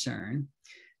concern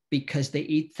because they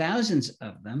eat thousands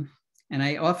of them. And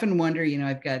I often wonder,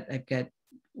 I've got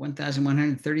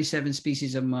 1,137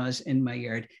 species of moths in my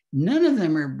yard. None of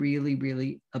them are really,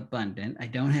 really abundant. I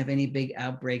don't have any big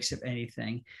outbreaks of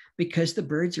anything because the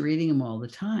birds are eating them all the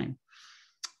time.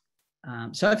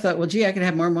 So I thought, well, gee, I could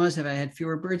have more moths if I had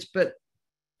fewer birds, but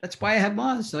that's why I have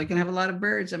moths, so I can have a lot of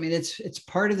birds. I mean, it's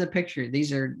part of the picture.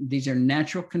 These are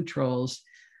natural controls.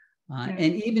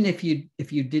 And even if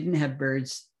you didn't have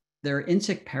birds, there are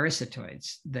insect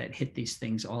parasitoids that hit these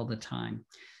things all the time.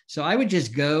 So I would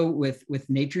just go with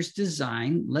nature's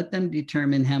design, let them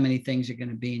determine how many things are going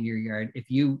to be in your yard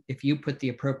if you put the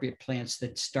appropriate plants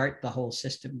that start the whole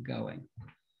system going.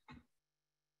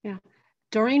 Yeah.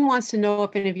 Doreen wants to know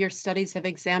if any of your studies have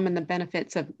examined the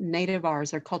benefits of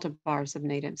nativars or cultivars of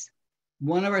natives.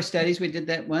 One of our studies, we did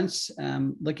that once,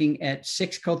 looking at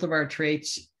 6 cultivar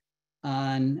traits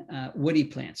on woody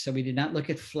plants. So we did not look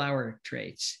at flower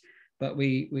traits, but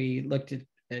we looked at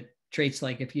traits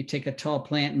like if you take a tall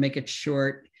plant and make it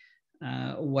short,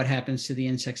 what happens to the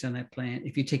insects on that plant?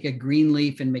 If you take a green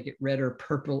leaf and make it red or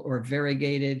purple or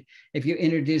variegated, if you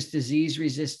introduce disease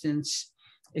resistance,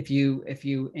 if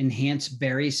you enhance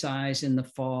berry size in the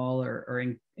fall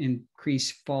or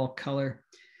increase fall color,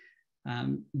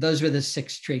 those were the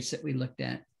 6 traits that we looked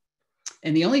at.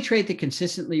 And the only trait that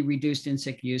consistently reduced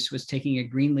insect use was taking a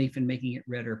green leaf and making it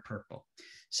red or purple.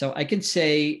 So I can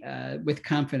say with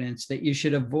confidence that you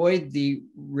should avoid the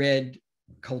red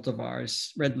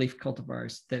leaf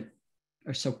cultivars that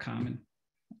are so common,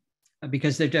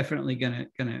 because they're definitely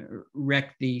gonna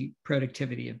wreck the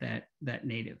productivity of that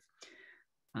native.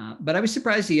 But I was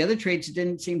surprised the other traits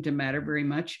didn't seem to matter very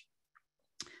much.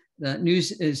 The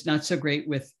news is not so great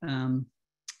with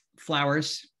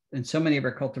flowers, and so many of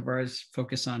our cultivars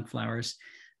focus on flowers.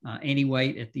 Annie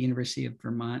White at the University of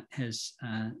Vermont has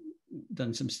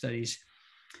done some studies.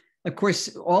 Of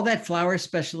course, all that flower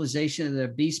specialization, the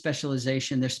bee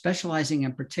specialization, they're specializing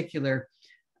in particular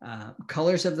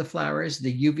colors of the flowers,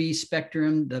 the UV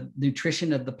spectrum, the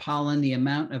nutrition of the pollen, the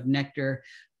amount of nectar,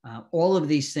 All of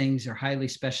these things are highly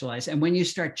specialized. And when you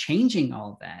start changing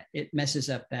all that, it messes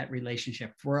up that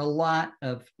relationship for a lot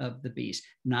of the bees,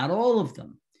 not all of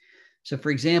them. So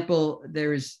for example,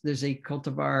 there's a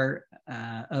cultivar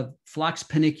of Phlox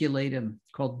paniculatum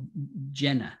called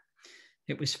Jenna.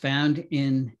 It was found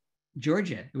in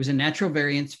Georgia. It was a natural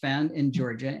variant found in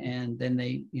Georgia, and then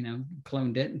they,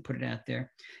 cloned it and put it out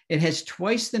there. It has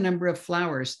twice the number of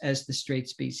flowers as the straight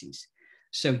species.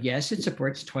 So yes, it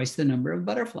supports twice the number of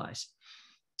butterflies.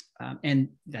 And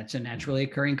that's a naturally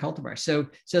occurring cultivar.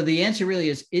 So the answer really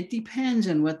is, it depends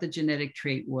on what the genetic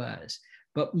trait was,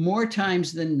 but more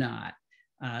times than not,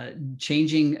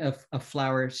 changing a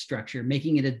flower structure,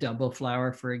 making it a double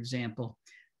flower, for example,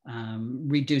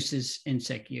 reduces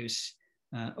insect use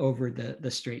over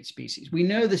the straight species. We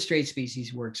know the straight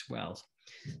species works well.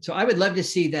 So I would love to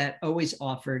see that always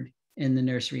offered in the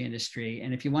nursery industry.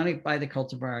 And if you want to buy the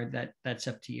cultivar, that's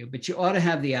up to you, but you ought to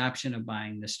have the option of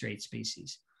buying the straight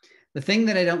species. The thing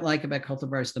that I don't like about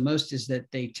cultivars the most is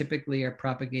that they typically are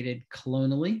propagated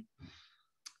clonally,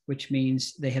 which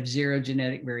means they have zero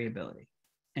genetic variability.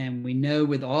 And we know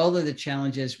with all of the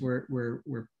challenges we're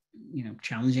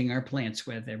challenging our plants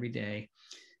with every day,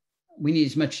 we need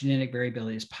as much genetic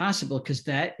variability as possible, because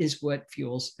that is what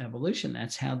fuels evolution.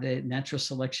 That's how the natural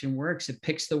selection works. It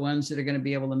picks the ones that are going to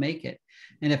be able to make it.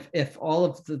 And if all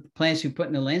of the plants we put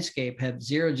in the landscape have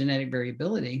zero genetic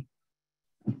variability,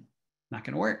 not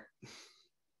going to work.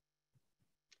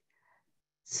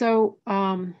 So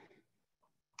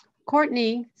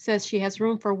Courtney says she has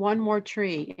room for one more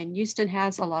tree, and Houston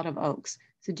has a lot of oaks.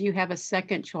 So do you have a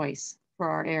second choice for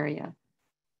our area?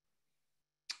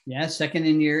 Yeah, second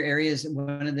in your area is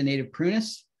one of the native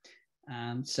prunus.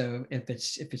 So if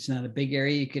it's not a big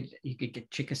area, you could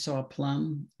get Chickasaw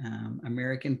plum,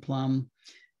 American plum,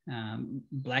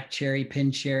 black cherry,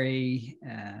 pin cherry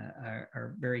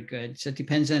are very good. So it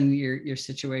depends on your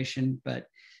situation, but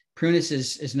prunus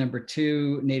is number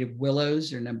 2. Native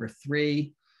willows are number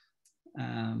 3.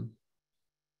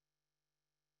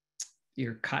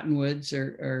 Your cottonwoods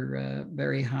are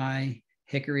very high.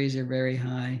 Hickories are very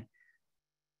high.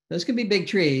 Those can be big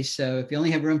trees. So if you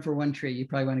only have room for one tree, you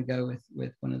probably want to go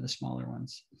with one of the smaller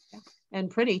ones. Yeah. And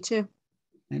pretty too.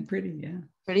 And pretty, yeah.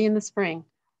 Pretty in the spring.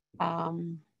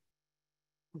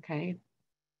 Okay.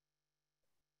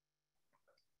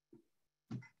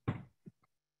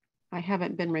 I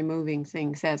haven't been removing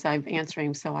things as I'm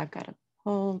answering, so I've got a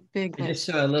whole big list. I just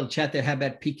saw a little chat there. How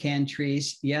about pecan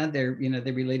trees? Yeah, they're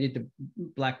related to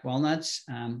black walnuts.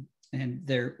 And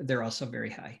they're also very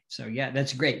high. So yeah,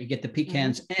 that's great. You get the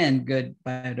pecans and good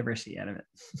biodiversity out of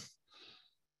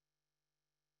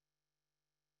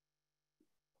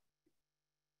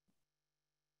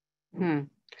it.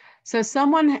 So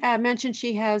someone mentioned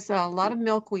she has a lot of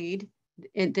milkweed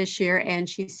this year, and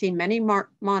she's seen many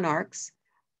monarchs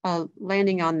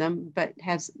landing on them, but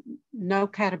has no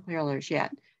caterpillars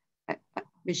yet.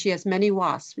 She has many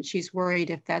wasps, but she's worried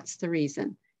if that's the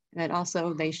reason. That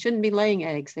also, they shouldn't be laying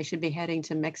eggs. They should be heading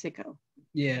to Mexico.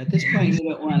 Yeah, at this point, you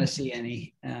don't want to see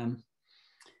any.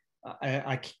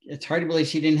 It's hard to believe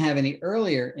she didn't have any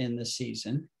earlier in the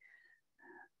season.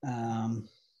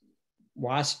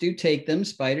 Wasps do take them.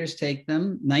 Spiders take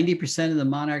them. 90% of the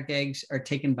monarch eggs are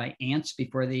taken by ants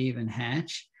before they even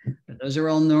hatch. But those are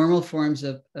all normal forms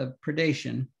of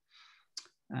predation.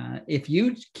 If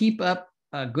you keep up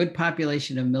a good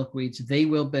population of milkweeds, they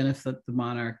will benefit the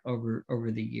monarch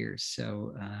over the years.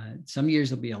 So some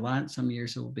years will be a lot, some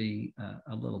years will be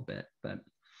a little bit, but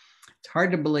it's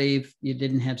hard to believe you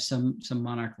didn't have some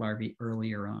monarch larvae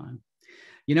earlier on.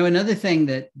 Another thing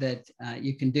that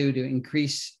you can do to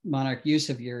increase monarch use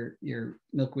of your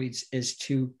milkweeds is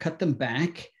to cut them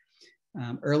back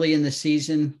early in the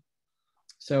season.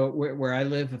 So where I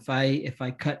live, if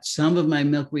I cut some of my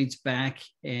milkweeds back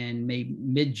in maybe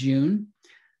mid-June,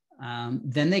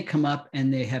 then they come up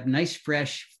and they have nice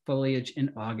fresh foliage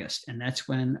in August. And that's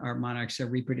when our monarchs are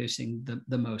reproducing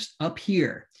the most. Up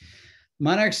here,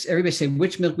 monarchs, everybody say,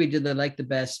 which milkweed do they like the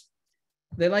best?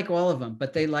 They like all of them,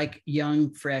 but they like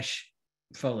young, fresh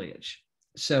foliage.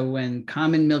 So when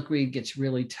common milkweed gets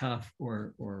really tough,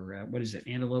 or what is it,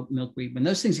 antelope milkweed, when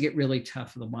those things get really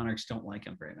tough, the monarchs don't like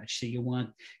them very much. So you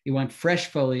want fresh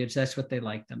foliage. That's what they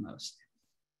like the most.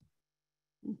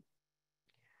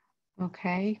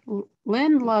 Okay.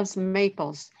 Lynn loves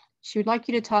maples. She would like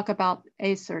you to talk about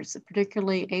acers,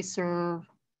 particularly Acer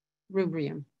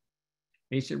rubrum.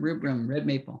 Acer rubrum, red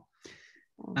maple.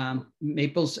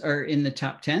 Maples are in the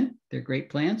top 10. They're great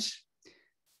plants.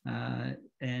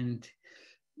 And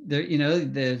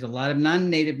there's a lot of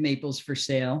non-native maples for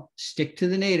sale. Stick to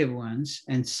the native ones,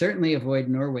 and certainly avoid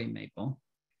Norway maple.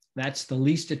 that's the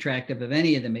least attractive of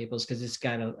any of the maples because it's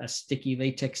got a sticky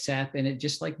latex sap in it,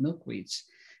 just like milkweeds,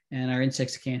 and our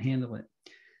insects can't handle it.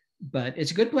 But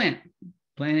it's a good plant.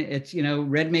 It's, you know,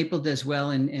 red maple does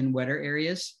well in wetter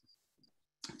areas.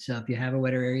 So if you have a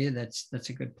wetter area, that's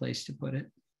a good place to put it.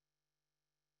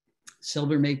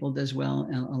 Silver maple does well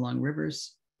along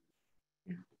rivers.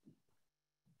 Yeah.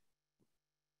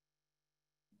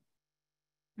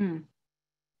 Hmm.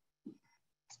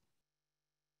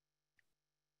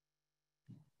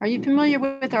 Are you familiar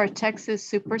with our Texas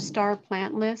Superstar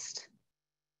plant list?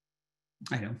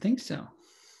 I don't think so.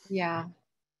 Yeah,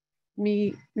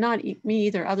 not me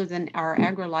either, other than our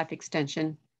AgriLife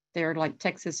extension. They're like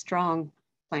Texas Strong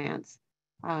plants.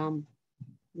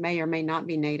 May or may not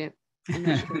be native. I'm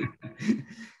not sure.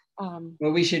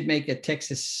 Well, we should make a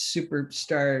Texas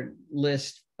Superstar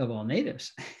list of all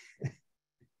natives.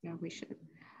 Yeah, we should.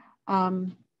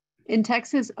 In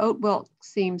Texas, oat wilt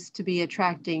seems to be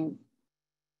affecting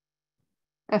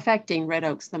red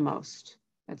oaks the most.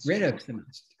 That's red true. oaks the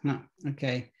most. Huh.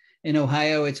 Okay. In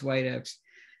Ohio, it's white oaks.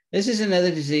 This is another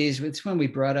disease. It's one we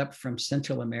brought up from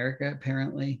Central America,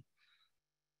 apparently.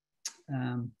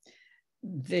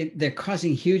 They're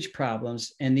causing huge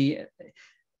problems. And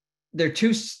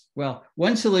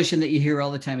one solution that you hear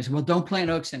all the time is, well, don't plant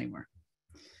oaks anymore.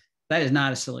 That is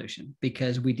not a solution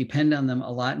because we depend on them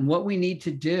a lot. And what we need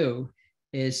to do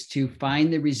is to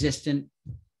find the resistant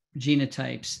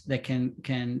genotypes that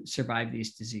can survive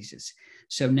these diseases.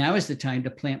 So now is the time to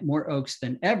plant more oaks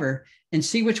than ever and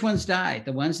see which ones die.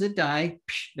 The ones that die,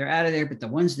 they're out of there, but the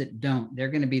ones that don't, they're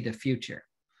going to be the future.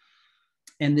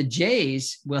 And the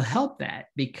jays will help that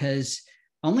because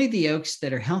only the oaks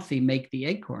that are healthy make the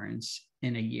acorns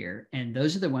in a year. And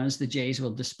those are the ones the jays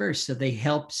will disperse. So they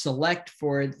help select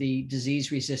for the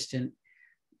disease-resistant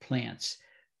plants.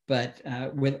 But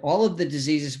with all of the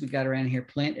diseases we got around here,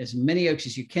 plant as many oaks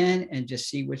as you can and just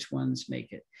see which ones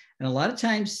make it. And a lot of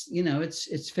times, you know,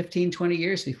 it's 15, 20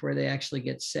 years before they actually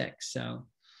get sick. So,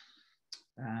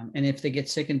 and if they get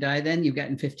sick and die, then you've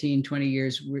gotten 15, 20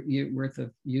 years worth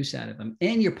of use out of them.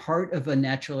 And you're part of a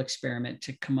natural experiment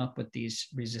to come up with these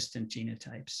resistant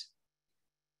genotypes.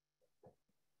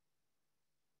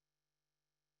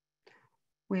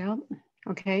 Well,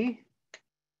 okay.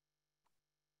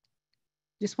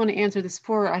 Just want to answer this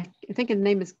for, I think the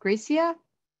name is Gracia,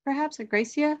 perhaps,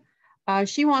 Gracia.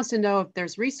 She wants to know if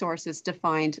there's resources to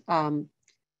find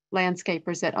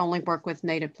landscapers that only work with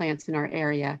native plants in our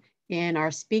area. And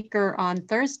our speaker on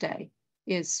Thursday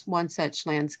is one such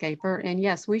landscaper. And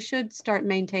yes, we should start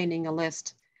maintaining a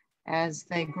list as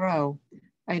they grow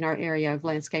in our area of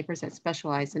landscapers that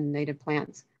specialize in native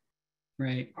plants.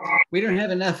 Right. We don't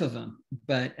have enough of them,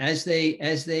 but as they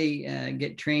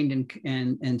get trained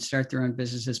and start their own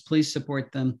businesses, please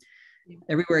support them.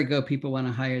 Everywhere I go, people want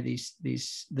to hire this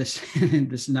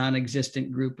this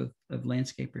non-existent group of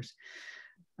landscapers.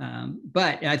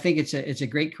 But I think it's a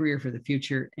great career for the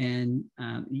future. And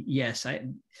yes,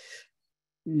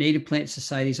 native plant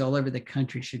societies all over the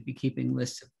country should be keeping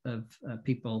lists of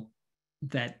people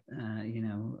that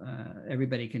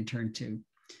everybody can turn to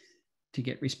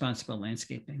get responsible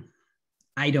landscaping.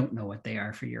 I don't know what they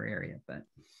are for your area, but.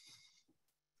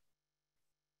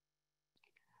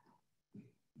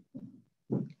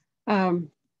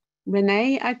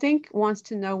 Renee, I think, wants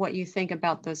to know what you think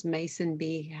about those mason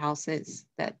bee houses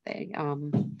that they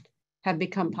have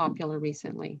become popular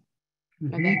recently.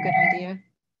 Mm-hmm. Are they a good idea?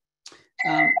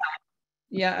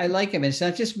 Yeah, I like them. It's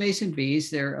not just mason bees.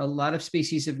 There are a lot of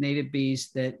species of native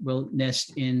bees that will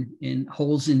nest in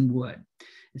holes in wood.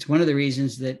 It's one of the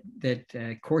reasons that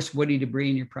coarse woody debris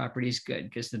in your property is good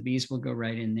because the bees will go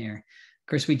right in there. Of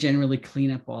course, we generally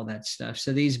clean up all that stuff.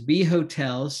 So these bee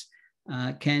hotels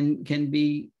can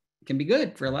be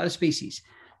good for a lot of species.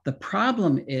 The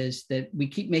problem is that we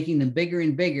keep making them bigger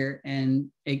and bigger,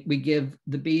 and we give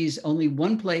the bees only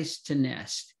one place to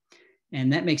nest.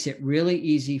 And that makes it really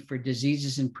easy for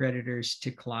diseases and predators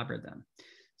to clobber them.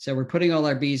 So we're putting all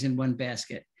our bees in one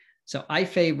basket. So I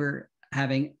favor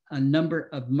having a number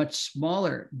of much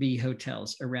smaller bee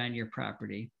hotels around your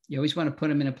property. You always want to put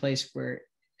them in a place where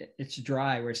it's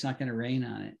dry, where it's not going to rain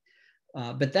on it.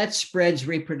 But that spreads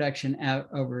reproduction out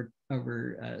over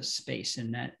space,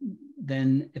 and that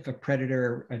then if a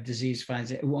predator or a disease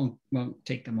finds it, it won't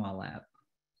take them all out.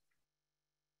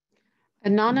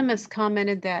 Anonymous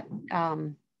commented that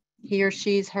he or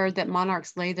she's heard that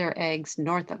monarchs lay their eggs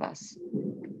north of us.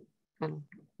 I don't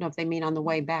know if they mean on the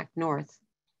way back north,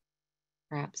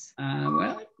 perhaps.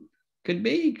 Well, could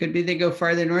be they go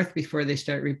farther north before they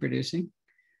start reproducing.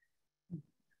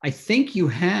 I think you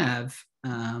have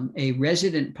a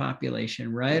resident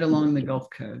population right along the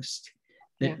Gulf Coast,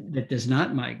 that does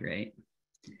not migrate.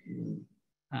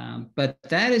 But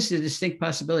that is a distinct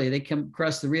possibility. They come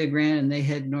across the Rio Grande and they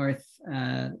head north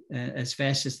as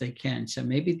fast as they can. So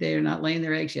maybe they are not laying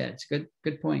their eggs yet. It's a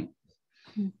good point.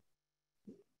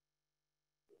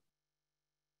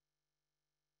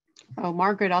 Oh,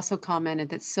 Margaret also commented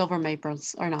that silver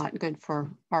maples are not good for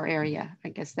our area. I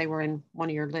guess they were in one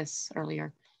of your lists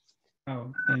earlier.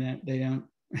 Oh, they don't.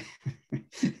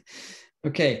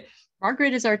 Okay.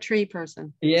 Margaret is our tree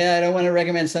person. Yeah, I don't want to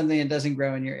recommend something that doesn't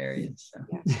grow in your area. So.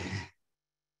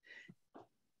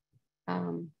 Yeah.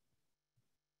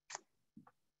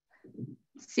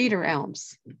 Cedar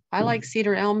elms. I like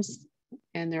cedar elms,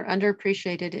 and they're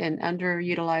underappreciated and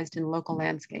underutilized in local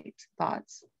landscapes.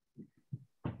 Thoughts?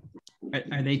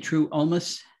 Are they true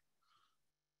ulmus?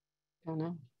 Don't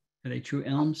know. Are they true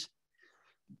elms?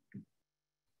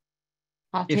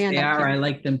 Offhand, if they are, I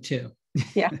like them too.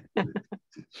 Yeah.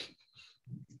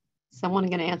 Someone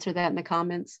going to answer that in the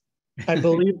comments? I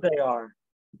believe they are.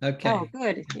 Okay. Oh,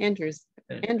 good. Andrew's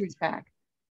back.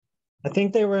 I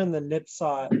think they were in the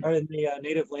NIPSA or in the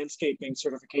Native Landscaping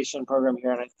Certification Program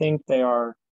here, and I think they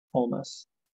are Ulmus.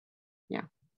 Yeah.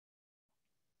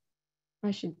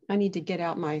 I need to get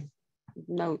out my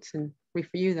notes and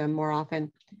review them more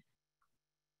often.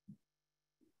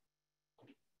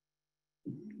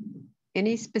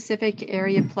 Any specific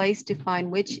area place to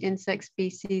find which insect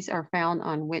species are found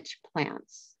on which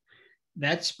plants?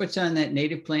 That's what's on that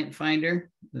native plant finder,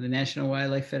 the National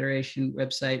Wildlife Federation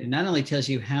website. It not only tells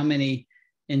you how many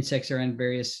insects are on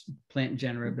various plant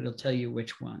genera, but it'll tell you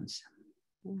which ones.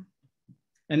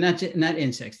 And not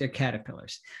insects, they're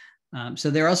caterpillars. So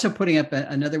they're also putting up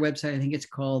another website. I think it's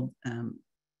called,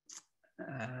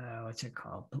 what's it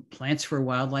called? Plants for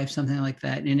Wildlife, something like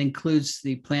that. And it includes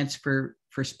the plants for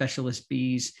specialist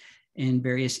bees in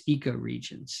various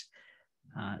ecoregions.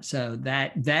 So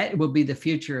that will be the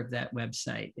future of that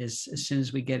website as soon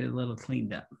as we get it a little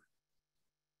cleaned up.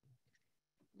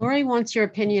 Lori wants your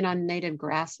opinion on native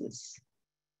grasses.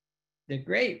 They're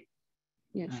great.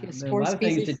 Yeah, she has there are 4 a lot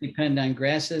species. of things that depend on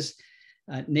grasses.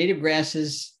 Native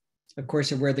grasses, of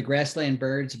course, are where the grassland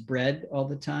birds bred all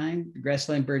the time. The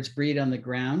grassland birds breed on the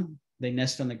ground. They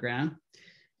nest on the ground.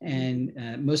 And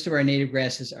most of our native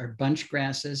grasses are bunch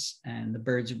grasses, and the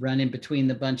birds run in between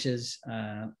the bunches.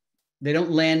 They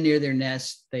don't land near their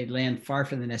nest. They land far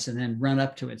from the nest and then run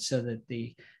up to it so that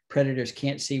the predators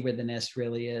can't see where the nest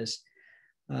really is.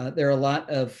 There are a lot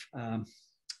of,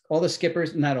 all the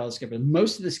skippers, not all the skippers,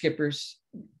 most of the skippers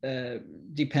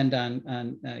depend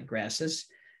on grasses.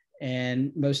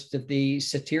 And most of the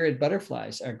satyrid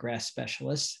butterflies are grass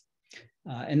specialists.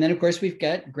 And then, of course, we've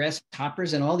got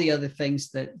grasshoppers and all the other things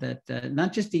that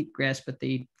not just eat grass, but they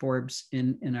eat forbs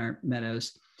in our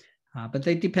meadows. But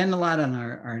they depend a lot on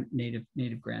our native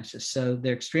grasses. So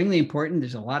they're extremely important.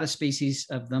 There's a lot of species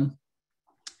of them.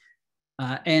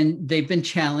 And they've been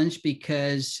challenged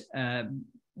because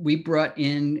we brought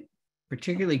in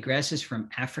particularly grasses from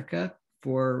Africa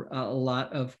for a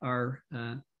lot of our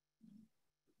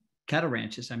cattle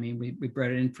ranches. I mean, we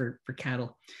brought it in for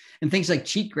cattle, and things like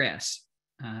cheatgrass.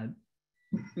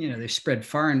 They're spread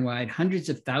far and wide, hundreds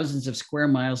of thousands of square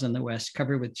miles in the West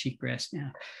covered with cheatgrass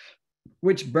now,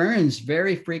 which burns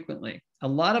very frequently. A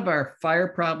lot of our fire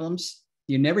problems,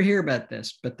 you never hear about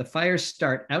this, but the fires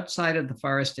start outside of the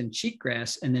forest in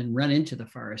cheatgrass and then run into the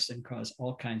forest and cause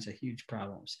all kinds of huge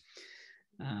problems.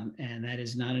 And that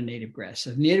is not a native grass.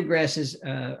 So native grasses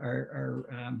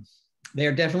they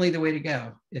are definitely the way to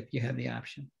go if you have the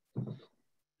option.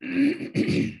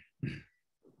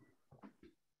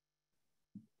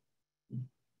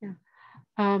 Yeah.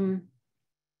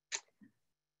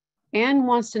 Anne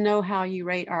wants to know how you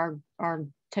rate our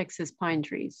Texas pine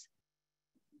trees.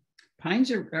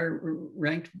 Pines are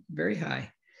ranked very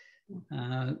high,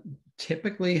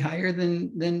 typically higher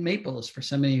than maples for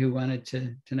somebody who wanted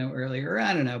to know earlier. Or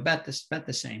I don't know, about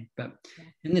the same, but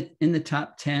in the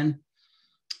top 10.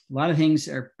 A lot of things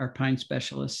are pine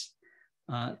specialists,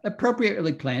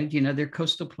 appropriately planted. They're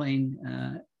coastal plain.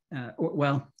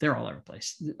 Well, they're all over the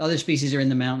place. Other species are in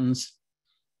the mountains.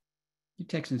 You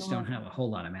Texans don't have a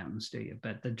whole lot of mountains, do you?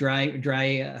 But the dry,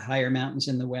 higher mountains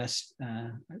in the West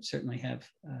certainly have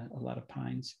a lot of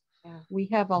pines. Yeah, we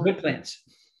have good plants.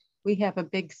 We have a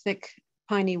big, thick,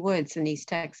 piney woods in East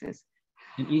Texas.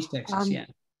 In East Texas, yeah.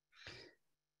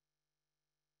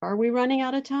 Are we running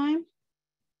out of time?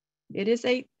 It is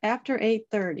after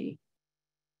 8:30.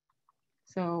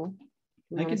 So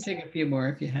I can take a few more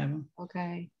if you have them.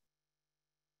 Okay.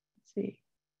 Let's see.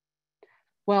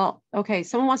 Well, okay.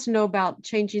 Someone wants to know about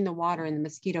changing the water in the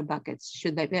mosquito buckets.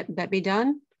 Should that be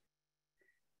done?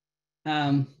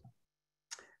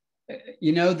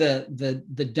 You know,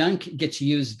 the dunk gets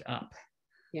used up.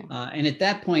 Yeah. And at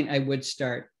that point, I would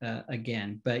start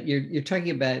again. But you're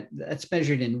talking about, that's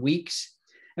measured in weeks.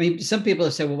 I mean, some people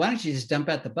have said, well, why don't you just dump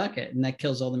out the bucket and that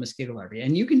kills all the mosquito larvae?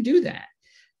 And you can do that.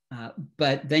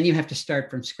 But then you have to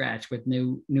start from scratch with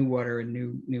new water and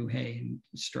new hay and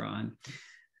straw.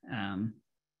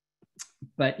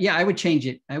 But yeah, I would change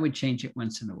it. I would change it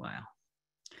once in a while.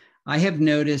 I have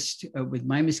noticed with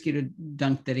my mosquito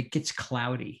dunk that it gets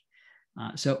cloudy.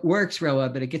 So it works real well,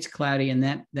 but it gets cloudy, and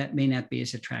that may not be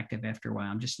as attractive after a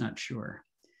while. I'm just not sure.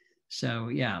 So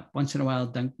yeah, once in a while,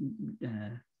 dump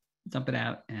it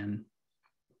out and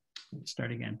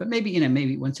start again. But maybe,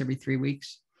 maybe once every 3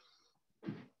 weeks.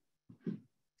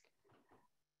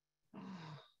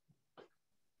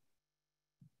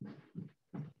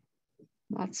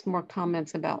 Lots more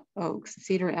comments about oaks.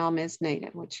 Cedar elm is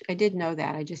native, which I did know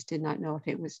that. I just did not know if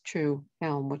it was true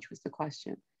elm, which was the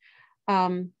question.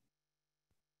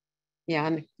 Yeah,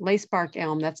 and lacebark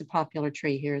elm, that's a popular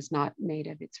tree here, is not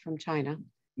native. It's from China.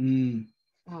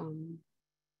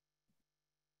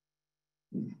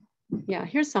 Yeah,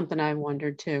 here's something I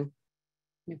wondered too,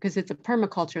 because it's a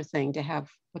permaculture thing to have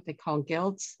what they call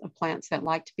guilds of plants that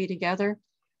like to be together.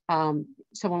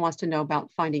 Someone wants to know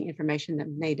about finding information of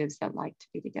natives that like to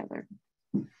be together.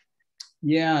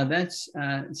 Yeah, that's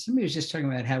somebody was just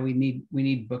talking about how we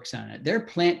need books on it. There are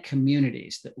plant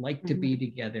communities that like to be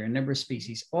together, a number of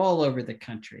species all over the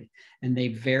country, and they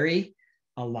vary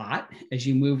a lot as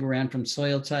you move around from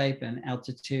soil type and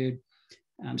altitude.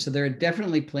 So there are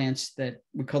definitely plants that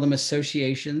we call them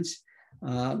associations.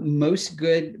 Most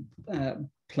good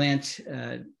plant,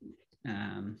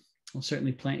 well,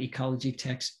 certainly plant ecology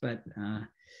texts, but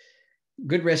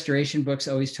good restoration books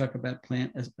always talk about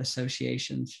plant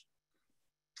associations.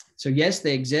 So yes,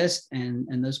 they exist,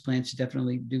 and those plants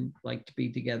definitely do like to be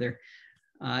together.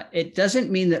 It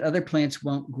doesn't mean that other plants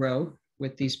won't grow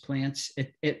with these plants.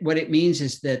 What it means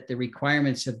is that the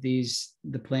requirements of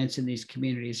the plants in these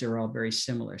communities are all very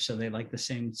similar. So they like the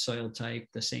same soil type,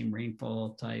 the same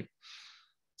rainfall type.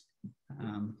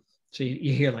 So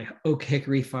you hear like oak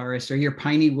hickory forest or your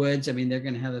piney woods. I mean, they're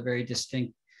going to have a very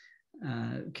distinct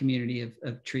community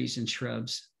of trees and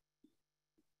shrubs.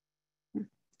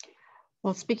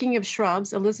 Well, speaking of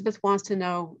shrubs, Elizabeth wants to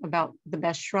know about the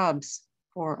best shrubs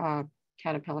for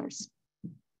caterpillars.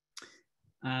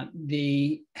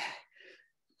 We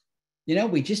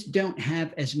just don't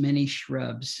have as many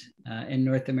shrubs in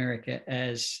North America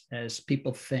as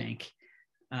people think.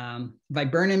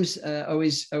 Viburnums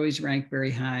always rank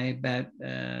very high, about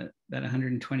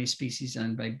 120 species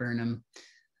on viburnum.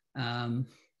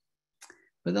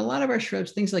 But a lot of our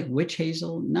shrubs, things like witch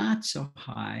hazel, not so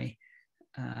high.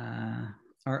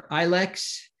 Our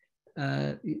ilex,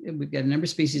 we've got a number of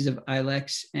species of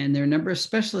ilex, and there are a number of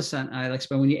specialists on ilex,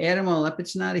 but when you add them all up,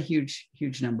 it's not a huge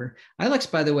number.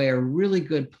 Ilex, by the way, are really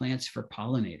good plants for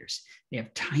pollinators. They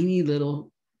have tiny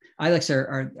little, ilex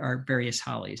are various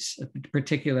hollies, in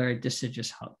particular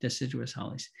deciduous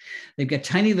hollies. They've got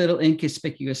tiny little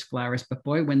inconspicuous flowers, but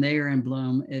boy, when they are in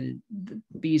bloom, the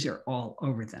bees are all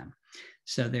over them.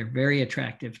 So they're very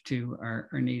attractive to our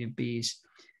native bees.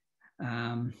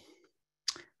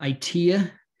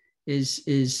 Itea is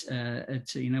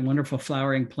it's a wonderful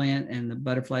flowering plant, and the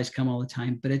butterflies come all the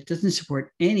time, but it doesn't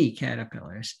support any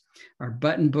caterpillars. Our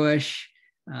buttonbush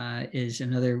is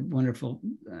another wonderful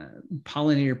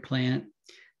pollinator plant.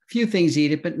 A few things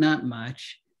eat it, but not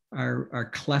much.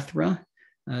 Our clethra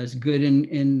is good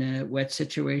in wet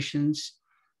situations,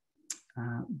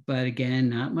 but again,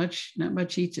 not much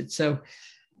eats it. So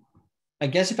I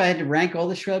guess if I had to rank all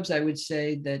the shrubs, I would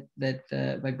say that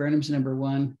viburnum's number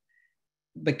one.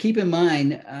 But keep in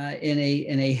mind, in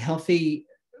a healthy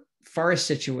forest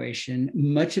situation,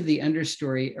 much of the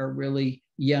understory are really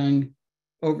young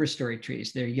overstory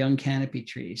trees. They're young canopy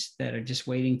trees that are just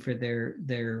waiting for their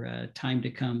time to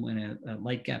come when a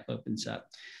light gap opens up.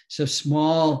 So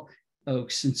small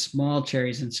oaks and small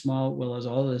cherries and small willows,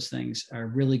 all those things are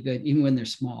really good, even when they're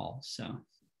small. So.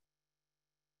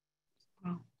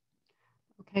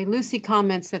 Okay, Lucy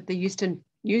comments that the Houston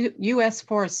U.S.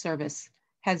 Forest Service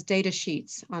has data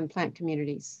sheets on plant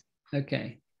communities.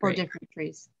 Okay, for different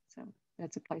trees. So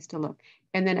that's a place to look.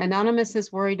 And then Anonymous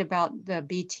is worried about the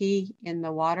BT in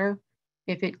the water,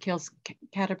 if it kills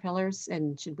caterpillars,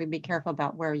 and should we be careful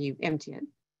about where you empty it?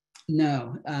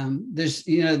 No, there's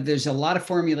a lot of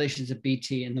formulations of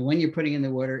BT, and the one you're putting in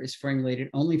the water is formulated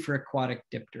only for aquatic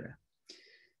Diptera.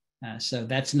 So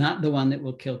that's not the one that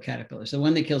will kill caterpillars. The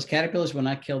one that kills caterpillars will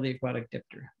not kill the aquatic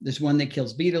Diptera. There's one that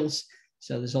kills beetles.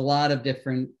 So there's a lot of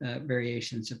different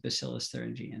variations of Bacillus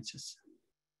thuringiensis.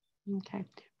 Okay.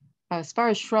 as far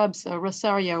as shrubs,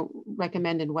 Rosario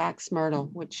recommended wax myrtle,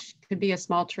 which could be a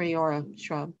small tree or a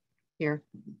shrub here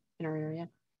in our area.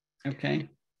 Okay.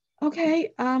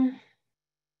 Okay. Are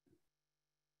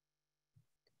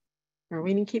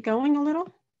we going to keep going a little?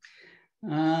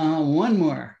 One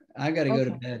more. I got to go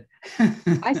to Okay. bed.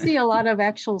 I see a lot of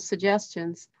actual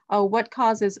suggestions. Oh, what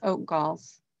causes oak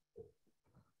galls?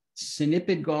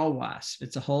 Cynipid gall wasp.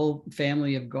 It's a whole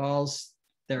family of galls.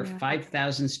 There are Yeah.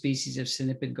 5,000 species of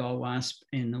cynipid gall wasp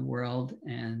in the world,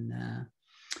 and a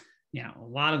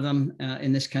lot of them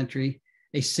in this country.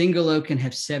 A single oak can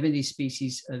have 70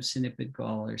 species of cynipid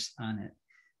gallers on it.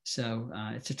 So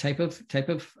it's a type of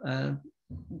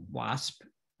wasp.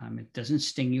 It doesn't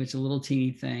sting you. It's a little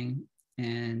teeny thing,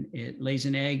 and it lays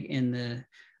an egg in the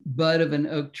bud of an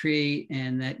oak tree,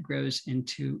 and that grows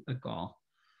into a gall.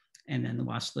 And then the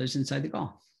wasp lives inside the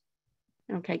gall.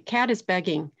 Okay, Kat is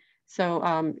begging.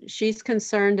 So she's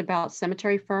concerned about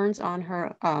cemetery ferns on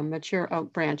her mature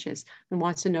oak branches and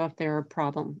wants to know if they're a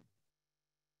problem.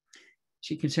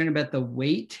 She's concerned about the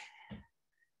weight.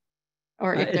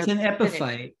 Or if it's they're an acidic.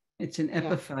 epiphyte. It's an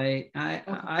epiphyte. Yeah.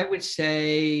 I would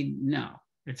say no,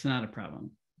 it's not a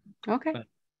problem. Okay. But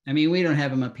I mean, we don't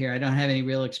have them up here. I don't have any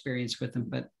real experience with them,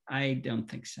 but I don't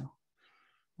think so.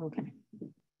 Okay.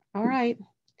 All right.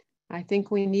 I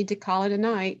think we need to call it a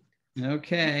night.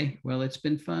 Okay. Well, it's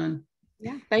been fun.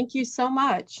 Yeah. Thank you so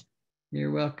much.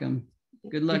 You're welcome.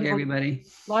 Good luck, everybody.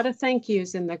 A lot of thank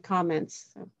yous in the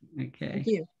comments. So Okay. thank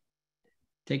you.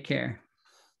 Take care.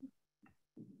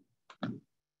 All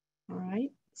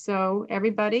right. So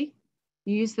everybody,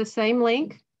 use the same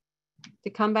link to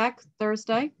come back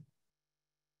Thursday.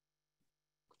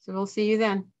 So we'll see you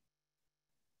then.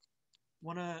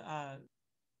 Want to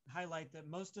highlight that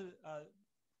most of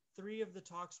 3 of the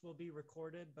talks will be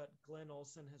recorded, but Glenn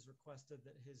Olson has requested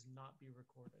that his not be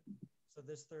recorded. So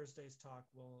this Thursday's talk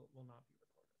will not be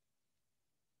recorded,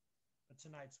 but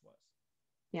tonight's was.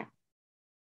 Yeah.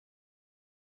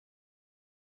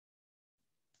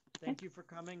 Thank you for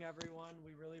coming, everyone.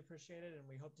 We really appreciate it, and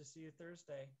we hope to see you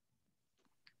Thursday.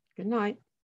 Good night.